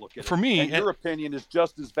way I look at it. For me, and your opinion is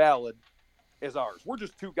just as valid as ours. We're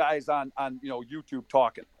just 2 guys on YouTube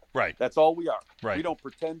talking. Right. That's all we are. Right. We don't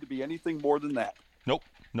pretend to be anything more than that. Nope.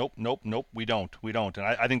 We don't. And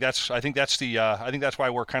I think that's why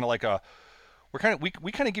we're kind of like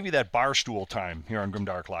we kind of give you that bar stool time here on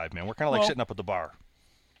Grimdark Live, man. We're kind of like sitting up at the bar.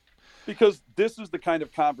 Because this is the kind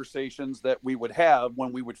of conversations that we would have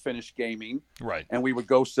when we would finish gaming. Right. And we would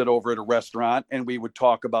go sit over at a restaurant and we would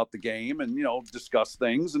talk about the game and, discuss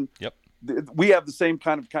things. And yep. We have the same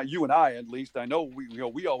kind of, you and I, at least, I know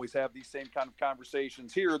we always have these same kind of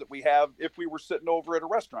conversations here that we have if we were sitting over at a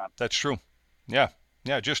restaurant. That's true. Yeah.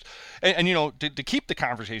 Yeah. Just, and to keep the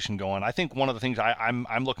conversation going, I think one of the things I'm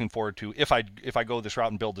looking forward to if I go this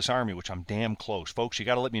route and build this army, which I'm damn close, folks, you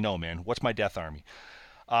got to let me know, man, what's my death army?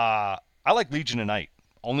 I like Legion of Night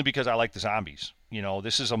only because I like the zombies.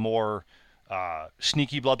 This is a more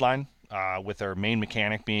sneaky bloodline with their main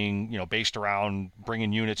mechanic being, based around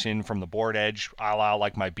bringing units in from the board edge, a la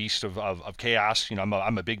like my Beast of Chaos.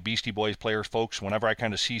 I'm a big Beastie Boys player, folks. Whenever I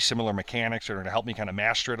kind of see similar mechanics that are going to help me kind of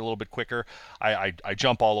master it a little bit quicker, I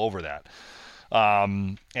jump all over that.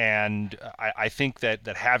 And I think that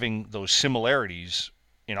having those similarities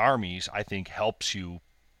in armies, I think helps you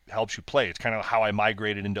play. It's kind of how I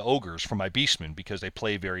migrated into ogres from my beastmen because they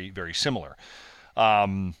play very, very similar.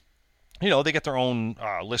 They get their own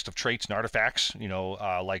list of traits and artifacts, they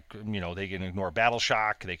can ignore battle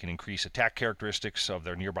shock, they can increase attack characteristics of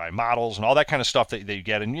their nearby models and all that kind of stuff that they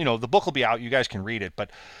get. And, the book will be out, you guys can read it,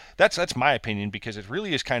 but that's my opinion because it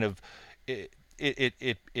really is kind of,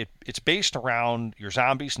 it's based around your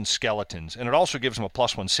zombies and skeletons. And it also gives them a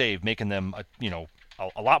 +1 save, making them,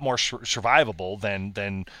 a lot more survivable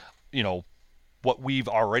than what we've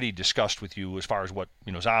already discussed with you as far as what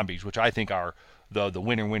zombies, which I think are the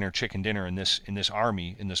winner chicken dinner in this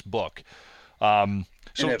army in this book. So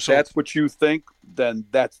if that's what you think, then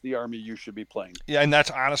that's the army you should be playing. Yeah, and that's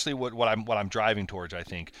honestly what I'm driving towards, I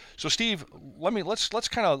think. So Steve, let's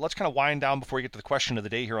kind of wind down before we get to the question of the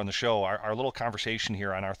day here on the show. Our little conversation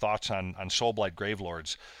here on our thoughts on Soulblight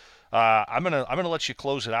Gravelords. I'm gonna let you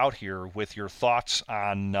close it out here with your thoughts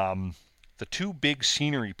on the two big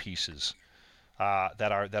scenery pieces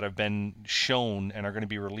that have been shown and are going to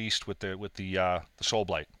be released with the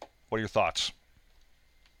Soulblight. What are your thoughts?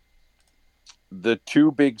 The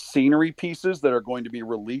two big scenery pieces that are going to be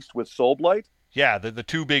released with Soulblight? Yeah, the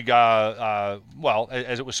two big. Well,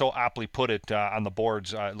 as it was so aptly put it on the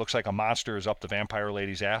boards, it looks like a monster is up the vampire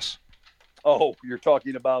lady's ass. Oh, you're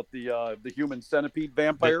talking about the human centipede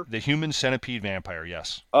vampire? The human centipede vampire,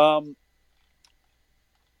 yes.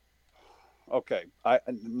 Okay,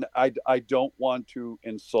 I don't want to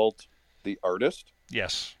insult the artist.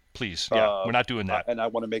 Yes, please. Yeah, we're not doing that. And I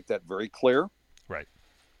want to make that very clear. Right.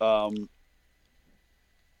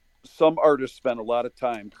 Some artists spend a lot of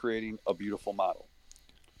time creating a beautiful model.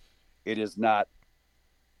 It is not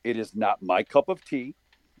my cup of tea.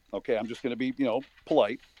 Okay, I'm just going to be,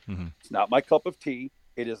 polite. Mm-hmm. It's not my cup of tea.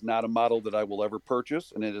 It is not a model that I will ever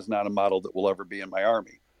purchase, and it is not a model that will ever be in my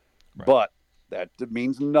army. Right. But that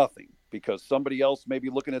means nothing because somebody else may be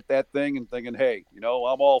looking at that thing and thinking, hey, I'm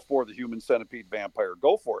all for the human centipede vampire.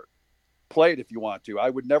 Go for it. Play it if you want to. I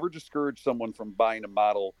would never discourage someone from buying a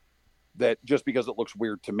model that just because it looks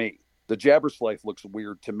weird to me. The Jabberslife looks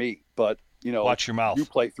weird to me, but, watch your mouth. You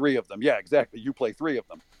play 3 of them. Yeah, exactly. You play 3 of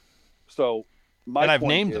them. So my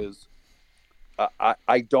point is,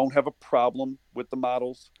 I don't have a problem with the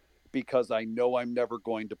models because I know I'm never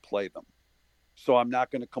going to play them. So I'm not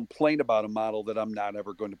going to complain about a model that I'm not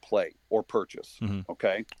ever going to play or purchase. Mm-hmm.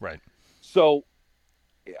 Okay. Right. So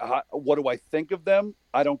what do I think of them?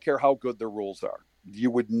 I don't care how good their rules are. You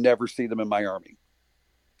would never see them in my army.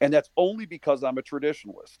 And that's only because I'm a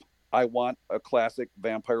traditionalist. I want a classic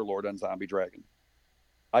vampire lord on zombie dragon.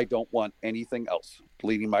 I don't want anything else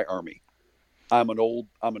leading my army. I'm an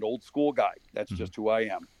old school guy. That's just who I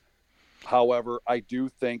am. However, I do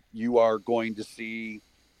think you are going to see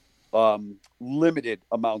limited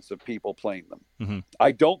amounts of people playing them. Mm-hmm.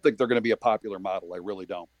 I don't think they're going to be a popular model. I really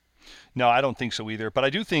don't. No, I don't think so either. But I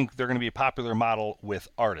do think they're going to be a popular model with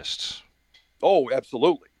artists. Oh,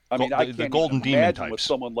 absolutely. I mean, I can't the Golden even Demon imagine types. what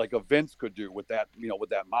someone like a Vince could do with that, with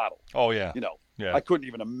that model. Oh yeah. I couldn't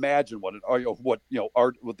even imagine what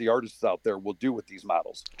the artists out there will do with these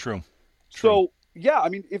models. True. So yeah, I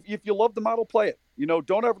mean, if you love the model, play it.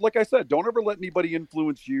 Don't ever, like I said, don't ever let anybody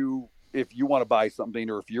influence you if you want to buy something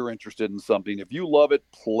or if you're interested in something. If you love it,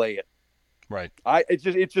 play it. Right.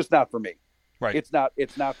 It's just not for me. Right. It's not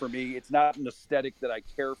for me. It's not an aesthetic that I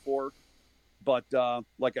care for. But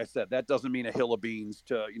like I said, that doesn't mean a hill of beans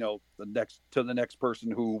to the next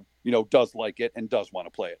person who does like it and does want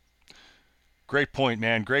to play it. Great point,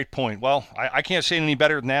 man. Great point. Well, I can't say any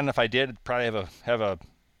better than that. And if I did, I'd probably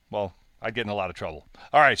I'd get in a lot of trouble.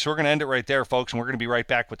 All right, so we're going to end it right there, folks, and we're going to be right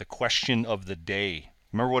back with the question of the day.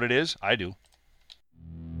 Remember what it is? I do.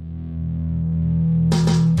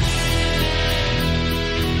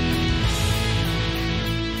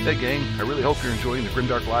 Hey gang, I really hope you're enjoying the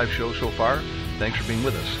Grimdark Live show so far. Thanks for being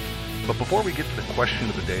with us. But before we get to the question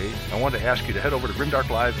of the day, I want to ask you to head over to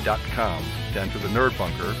grimdarklive.com to enter the Nerd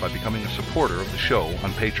Bunker by becoming a supporter of the show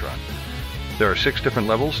on Patreon. There are 6 different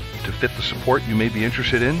levels to fit the support you may be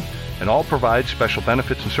interested in, and all provide special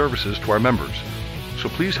benefits and services to our members. So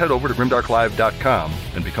please head over to grimdarklive.com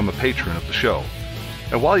and become a patron of the show.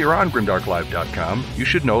 And while you're on grimdarklive.com, you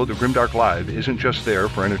should know that Grimdark Live isn't just there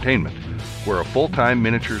for entertainment. We're a full-time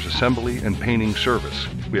miniatures assembly and painting service.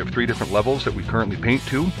 We have 3 different levels that we currently paint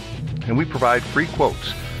to, and we provide free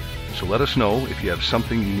quotes. So let us know if you have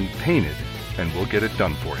something you need painted, and we'll get it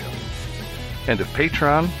done for you. And if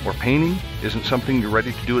Patreon or painting isn't something you're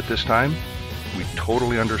ready to do at this time, we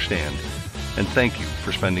totally understand. And thank you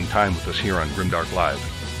for spending time with us here on Grimdark Live.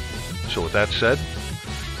 So with that said,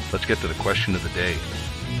 let's get to the question of the day.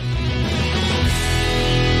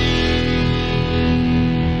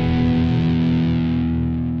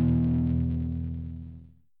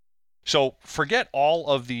 So forget all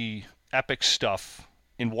of the epic stuff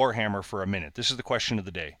in Warhammer for a minute. This is the question of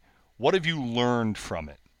the day. What have you learned from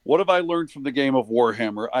it? What have I learned from the game of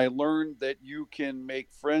Warhammer? I learned that you can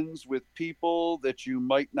make friends with people that you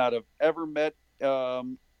might not have ever met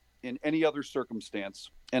in any other circumstance.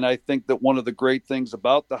 And I think that one of the great things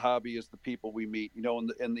about the hobby is the people we meet. You know,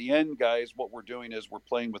 in the end, guys, what we're doing is we're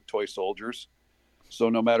playing with toy soldiers. So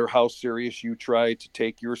no matter how serious you try to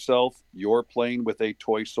take yourself, you're playing with a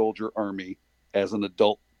toy soldier army as an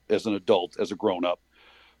adult, as a grown-up.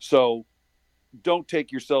 So don't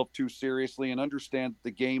take yourself too seriously, and understand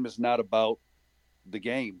the game is not about the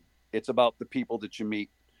game. It's about the people that you meet.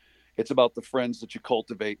 It's about the friends that you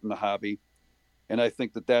cultivate in the hobby. And I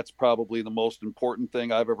think that that's probably the most important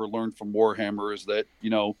thing I've ever learned from Warhammer, is that, you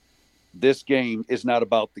know, this game is not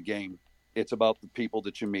about the game. It's about the people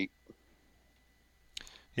that you meet.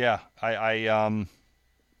 Yeah, I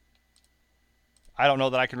don't know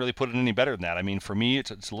that I can really put it any better than that. I mean, for me, it's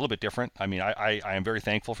a little bit different. I mean, I am very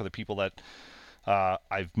thankful for the people that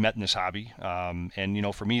I've met in this hobby, and you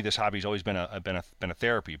know, for me, this hobby's always been a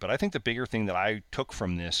therapy. But I think the bigger thing that I took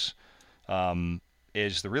from this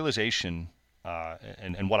is the realization,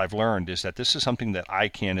 and what I've learned is that this is something that I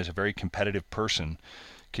can, as a very competitive person,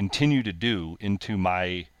 continue to do into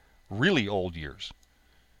my really old years.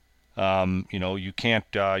 You know, you can't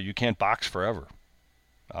box forever.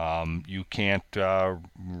 You can't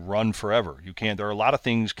run forever. You can't. There are a lot of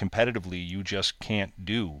things competitively you just can't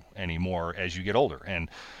do anymore as you get older. And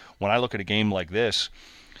when I look at a game like this,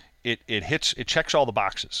 it checks all the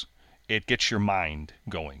boxes. It gets your mind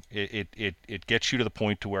going. It gets you to the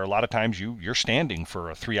point to where a lot of times you're standing for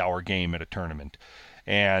a 3-hour game at a tournament,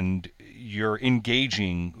 and you're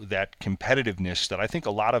engaging that competitiveness that I think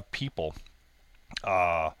a lot of people,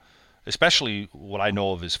 especially what I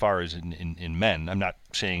know of as far as in men. I'm not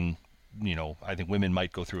saying, you know, I think women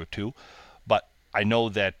might go through it too, but I know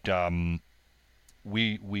that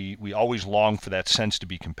we always long for that sense to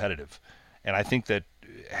be competitive. And I think that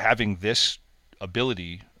having this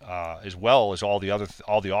ability, as well as all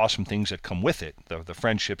the awesome things that come with it, the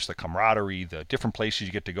friendships, the camaraderie, the different places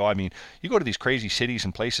you get to go. I mean, you go to these crazy cities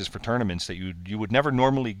and places for tournaments that you would never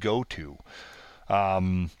normally go to.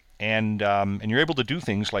 And you're able to do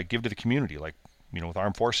things like give to the community, like, you know, with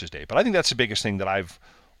Armed Forces Day. But I think that's the biggest thing that I've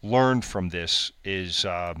learned from this is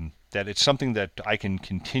that it's something that I can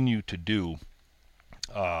continue to do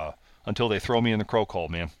until they throw me in the croak hole,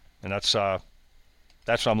 man. And that's what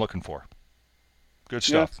I'm looking for. Good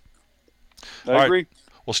stuff. Yeah, I agree. Right.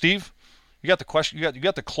 Well, Steve, you got the question. You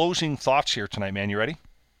got the closing thoughts here tonight, man. You ready?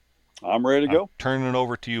 I'm ready to go. Turning it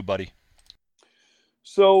over to you, buddy.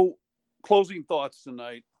 So, closing thoughts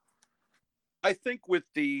tonight. I think with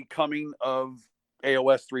the coming of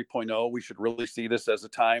AOS 3.0, we should really see this as a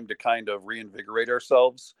time to kind of reinvigorate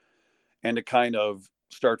ourselves and to kind of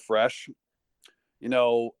start fresh. You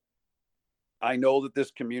know, I know that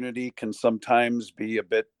this community can sometimes be a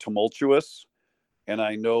bit tumultuous, and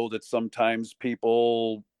I know that sometimes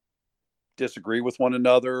people disagree with one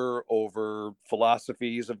another over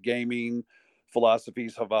philosophies of gaming,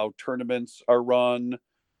 philosophies of how tournaments are run,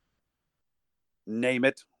 name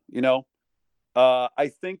it, you know. I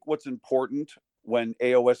think what's important when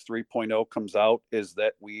AOS 3.0 comes out is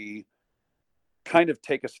that we kind of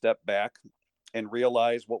take a step back and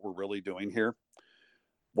realize what we're really doing here.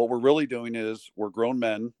 What we're really doing is we're grown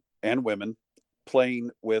men and women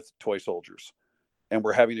playing with toy soldiers, and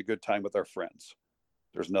we're having a good time with our friends.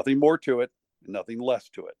 There's nothing more to it, nothing less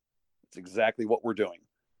to it. It's exactly what we're doing.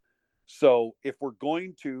 So if we're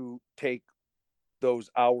going to take those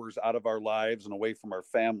hours out of our lives and away from our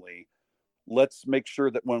family, let's make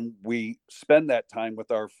sure that when we spend that time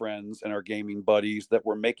with our friends and our gaming buddies, that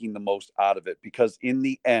we're making the most out of it. Because in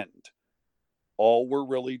the end, all we're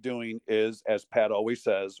really doing is, as Pat always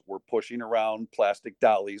says, we're pushing around plastic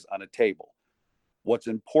dollies on a table. What's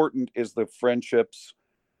important is the friendships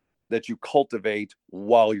that you cultivate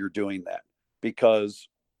while you're doing that. Because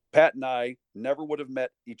Pat and I never would have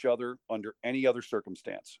met each other under any other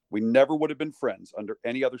circumstance. We never would have been friends under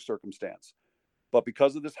any other circumstance. But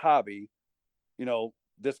because of this hobby, you know,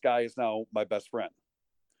 this guy is now my best friend.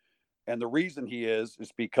 And the reason he is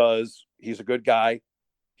because he's a good guy.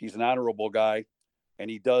 He's an honorable guy, and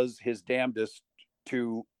he does his damnedest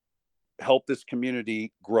to help this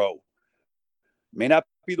community grow. May not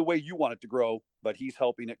be the way you want it to grow, but he's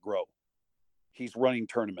helping it grow. He's running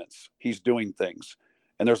tournaments. He's doing things.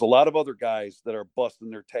 And there's a lot of other guys that are busting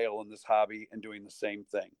their tail in this hobby and doing the same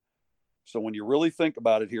thing. So when you really think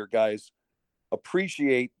about it here, guys,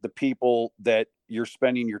 appreciate the people that you're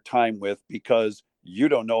spending your time with, because you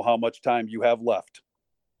don't know how much time you have left.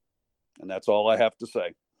 And that's all I have to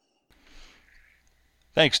say.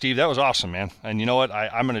 Thanks, Steve. That was awesome, man. And you know what?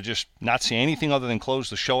 I'm going to just not say anything other than close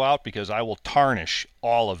the show out, because I will tarnish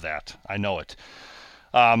all of that. I know it.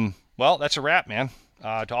 Well, that's a wrap, man.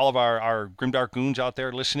 To all of our Grimdark goons out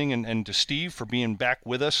there listening, and to Steve for being back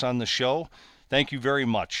with us on the show, thank you very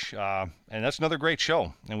much. And that's another great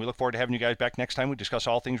show. And we look forward to having you guys back next time. We discuss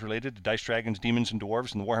all things related to Dice, Dragons, Demons, and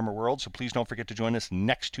Dwarves in the Warhammer world. So please don't forget to join us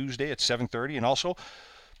next Tuesday at 7:30. And also,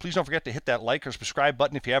 please don't forget to hit that like or subscribe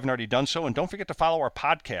button if you haven't already done so. And don't forget to follow our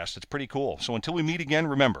podcast. It's pretty cool. So until we meet again,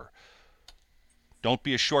 remember, don't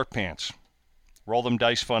be a short pants. Roll them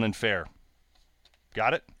dice fun and fair.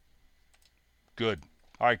 Got it? Good.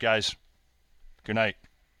 All right, guys. Good night.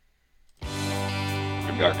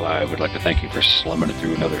 Grimdark Live would like to thank you for slumming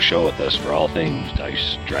through another show with us for all things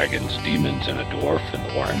Dice, Dragons, Demons, and a Dwarf in the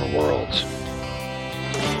Warhammer worlds.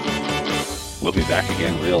 We'll be back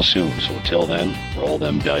again real soon, so until then, roll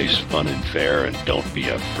them dice, fun and fair, and don't be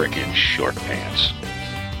a frickin' short pants.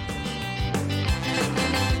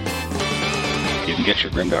 You can get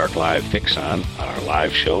your Grimdark Live fix on our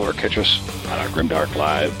live show, or catch us on our Grimdark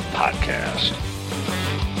Live podcast.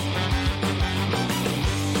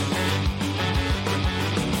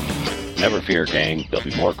 Never fear, gang. There'll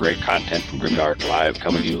be more great content from Grimdark Live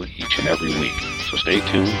coming to you each and every week. So stay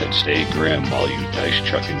tuned and stay grim, all you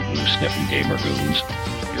dice-chucking, glue-sniffing gamer goons.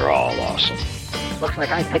 You're all awesome. Looks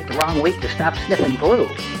like I picked the wrong week to stop sniffing glue.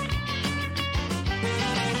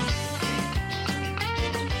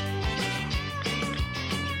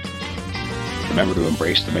 Remember to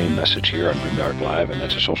embrace the main message here on Grimdark Live, and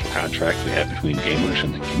that's a social contract we have between gamers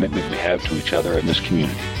and the commitment we have to each other in this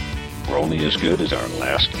community. We're only as good as our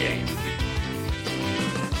last game.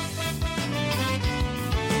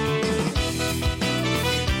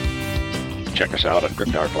 Check us out on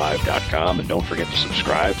grimdarklive.com, and don't forget to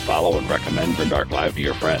subscribe, follow, and recommend Grimdark Live to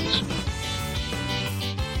your friends.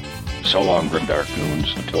 So long, Grimdark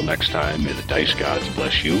goons. Until next time, may the dice gods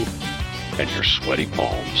bless you and your sweaty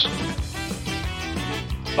palms.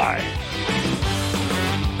 Bye.